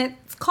 and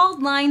it's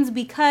called Lines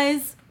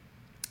because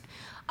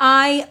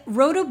I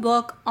wrote a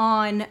book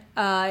on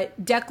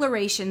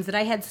declarations that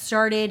I had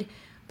started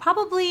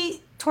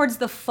probably towards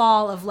the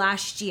fall of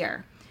last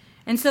year.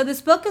 And so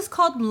this book is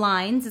called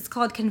Lines. It's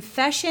called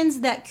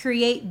Confessions That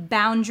Create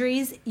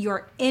Boundaries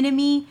Your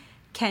Enemy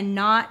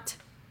Cannot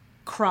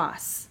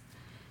Cross.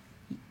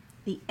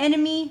 The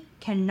enemy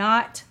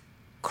cannot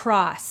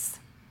cross.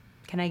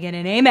 Can I get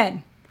an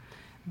amen?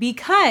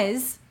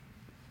 Because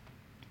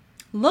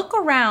look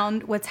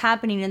around what's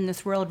happening in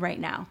this world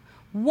right now.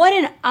 What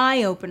an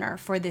eye-opener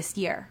for this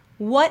year.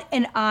 What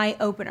an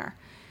eye-opener.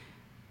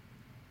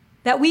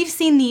 That we've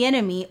seen the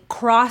enemy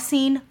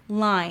crossing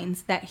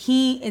lines that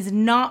he is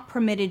not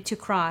permitted to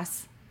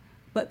cross,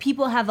 but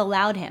people have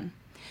allowed him.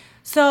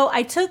 So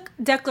I took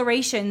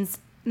declarations,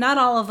 not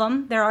all of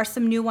them. There are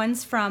some new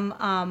ones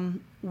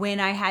from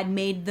when I had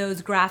made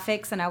those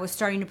graphics and I was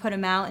starting to put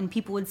them out, and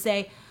people would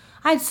say,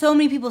 I had so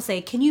many people say,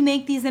 can you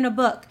make these in a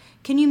book?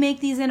 Can you make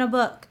these in a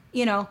book?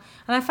 You know,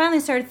 and I finally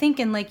started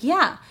thinking like,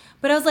 yeah.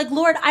 But I was like,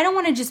 Lord, I don't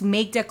want to just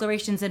make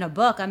declarations in a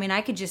book. I mean,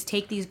 I could just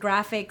take these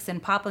graphics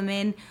and pop them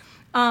in.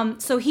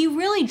 So he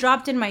really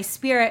dropped in my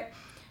spirit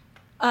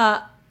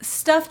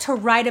stuff to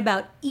write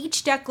about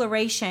each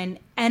declaration,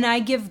 and I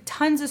give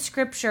tons of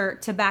scripture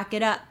to back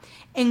it up,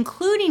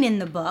 including in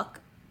the book.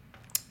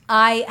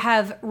 I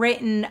have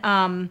written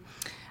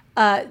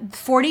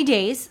 40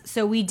 days.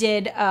 So we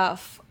did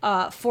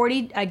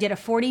 40. I did a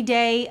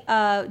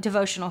 40-day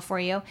devotional for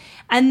you,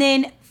 and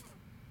then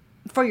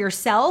for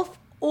yourself.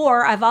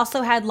 Or I've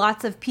also had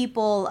lots of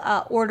people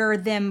order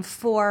them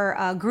for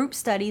group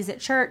studies at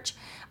church.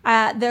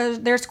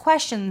 There's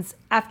questions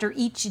after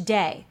each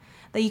day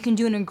that you can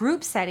do in a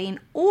group setting,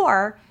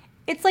 or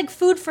it's like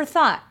food for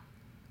thought.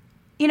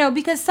 You know,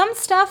 because some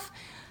stuff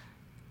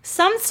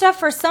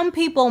for some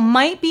people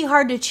might be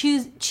hard to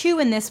chew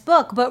in this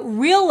book, but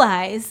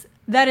realize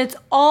that it's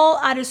all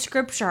out of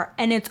scripture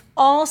and it's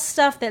all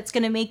stuff that's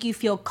going to make you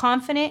feel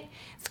confident.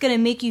 It's going to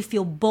make you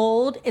feel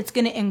bold. It's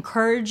going to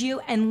encourage you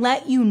and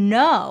let you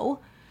know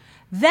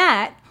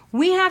that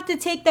we have to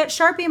take that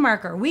Sharpie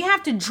marker. We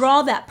have to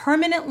draw that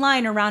permanent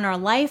line around our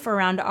life,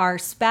 around our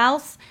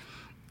spouse.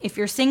 If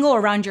you're single,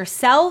 around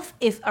yourself,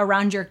 if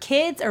around your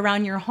kids,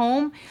 around your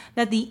home,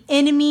 that the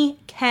enemy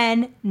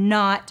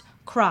cannot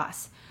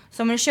cross.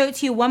 So I'm going to show it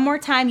to you one more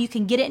time. You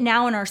can get it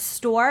now in our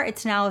store.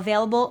 It's now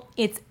available.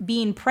 It's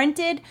being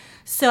printed.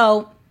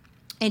 So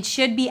it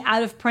should be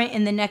out of print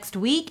in the next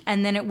week,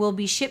 and then it will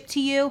be shipped to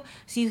you.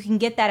 So you can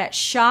get that at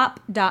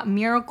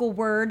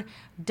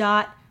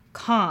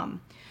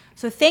shop.miracleword.com.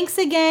 So thanks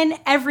again,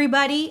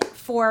 everybody,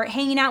 for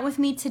hanging out with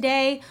me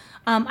today.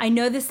 I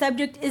know this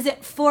subject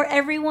isn't for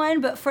everyone,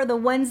 but for the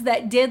ones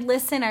that did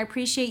listen, I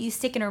appreciate you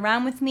sticking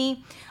around with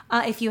me.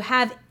 If you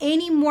have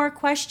any more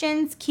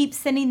questions, keep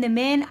sending them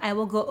in. I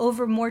will go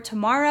over more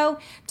tomorrow.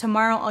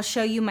 Tomorrow I'll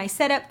show you my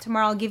setup.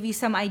 Tomorrow I'll give you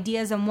some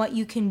ideas on what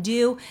you can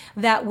do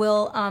that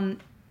will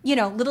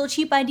little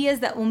cheap ideas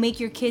that will make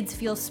your kids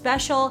feel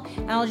special.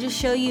 And I'll just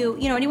show you,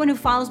 anyone who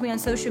follows me on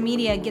social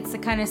media gets to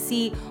kind of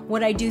see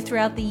what I do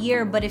throughout the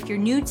year. But if you're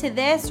new to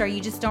this or you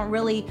just don't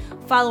really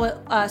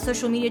follow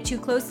social media too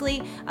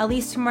closely, at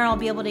least tomorrow I'll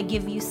be able to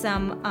give you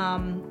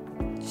some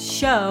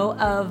show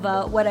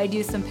of what I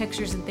do, some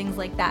pictures and things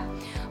like that.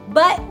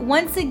 But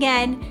once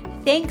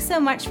again, thanks so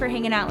much for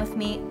hanging out with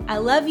me. I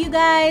love you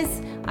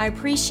guys. I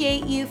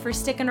appreciate you for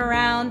sticking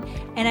around.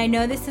 And I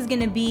know this is going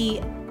to be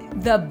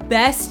the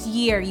best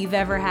year you've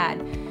ever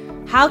had.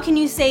 How can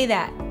you say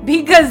that?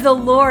 Because the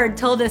Lord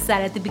told us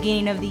that at the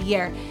beginning of the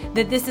year,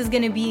 that this is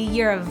going to be a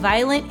year of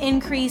violent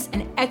increase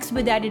and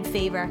expedited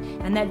favor.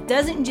 And that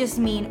doesn't just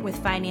mean with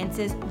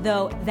finances,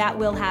 though that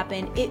will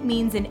happen. It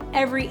means in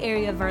every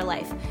area of our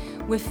life.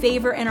 With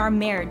favor in our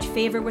marriage,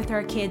 favor with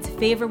our kids,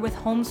 favor with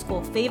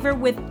homeschool, favor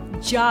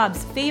with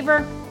jobs,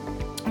 favor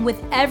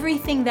with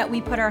everything that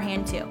we put our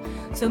hand to.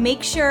 So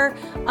make sure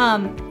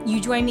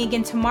you join me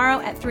again tomorrow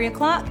at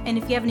 3:00. And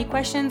if you have any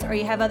questions or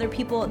you have other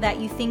people that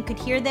you think could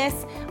hear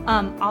this,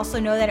 also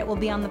know that it will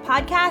be on the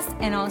podcast.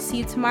 And I'll see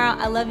you tomorrow.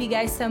 I love you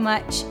guys so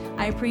much.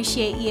 I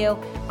appreciate you.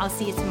 I'll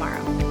see you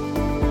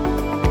tomorrow.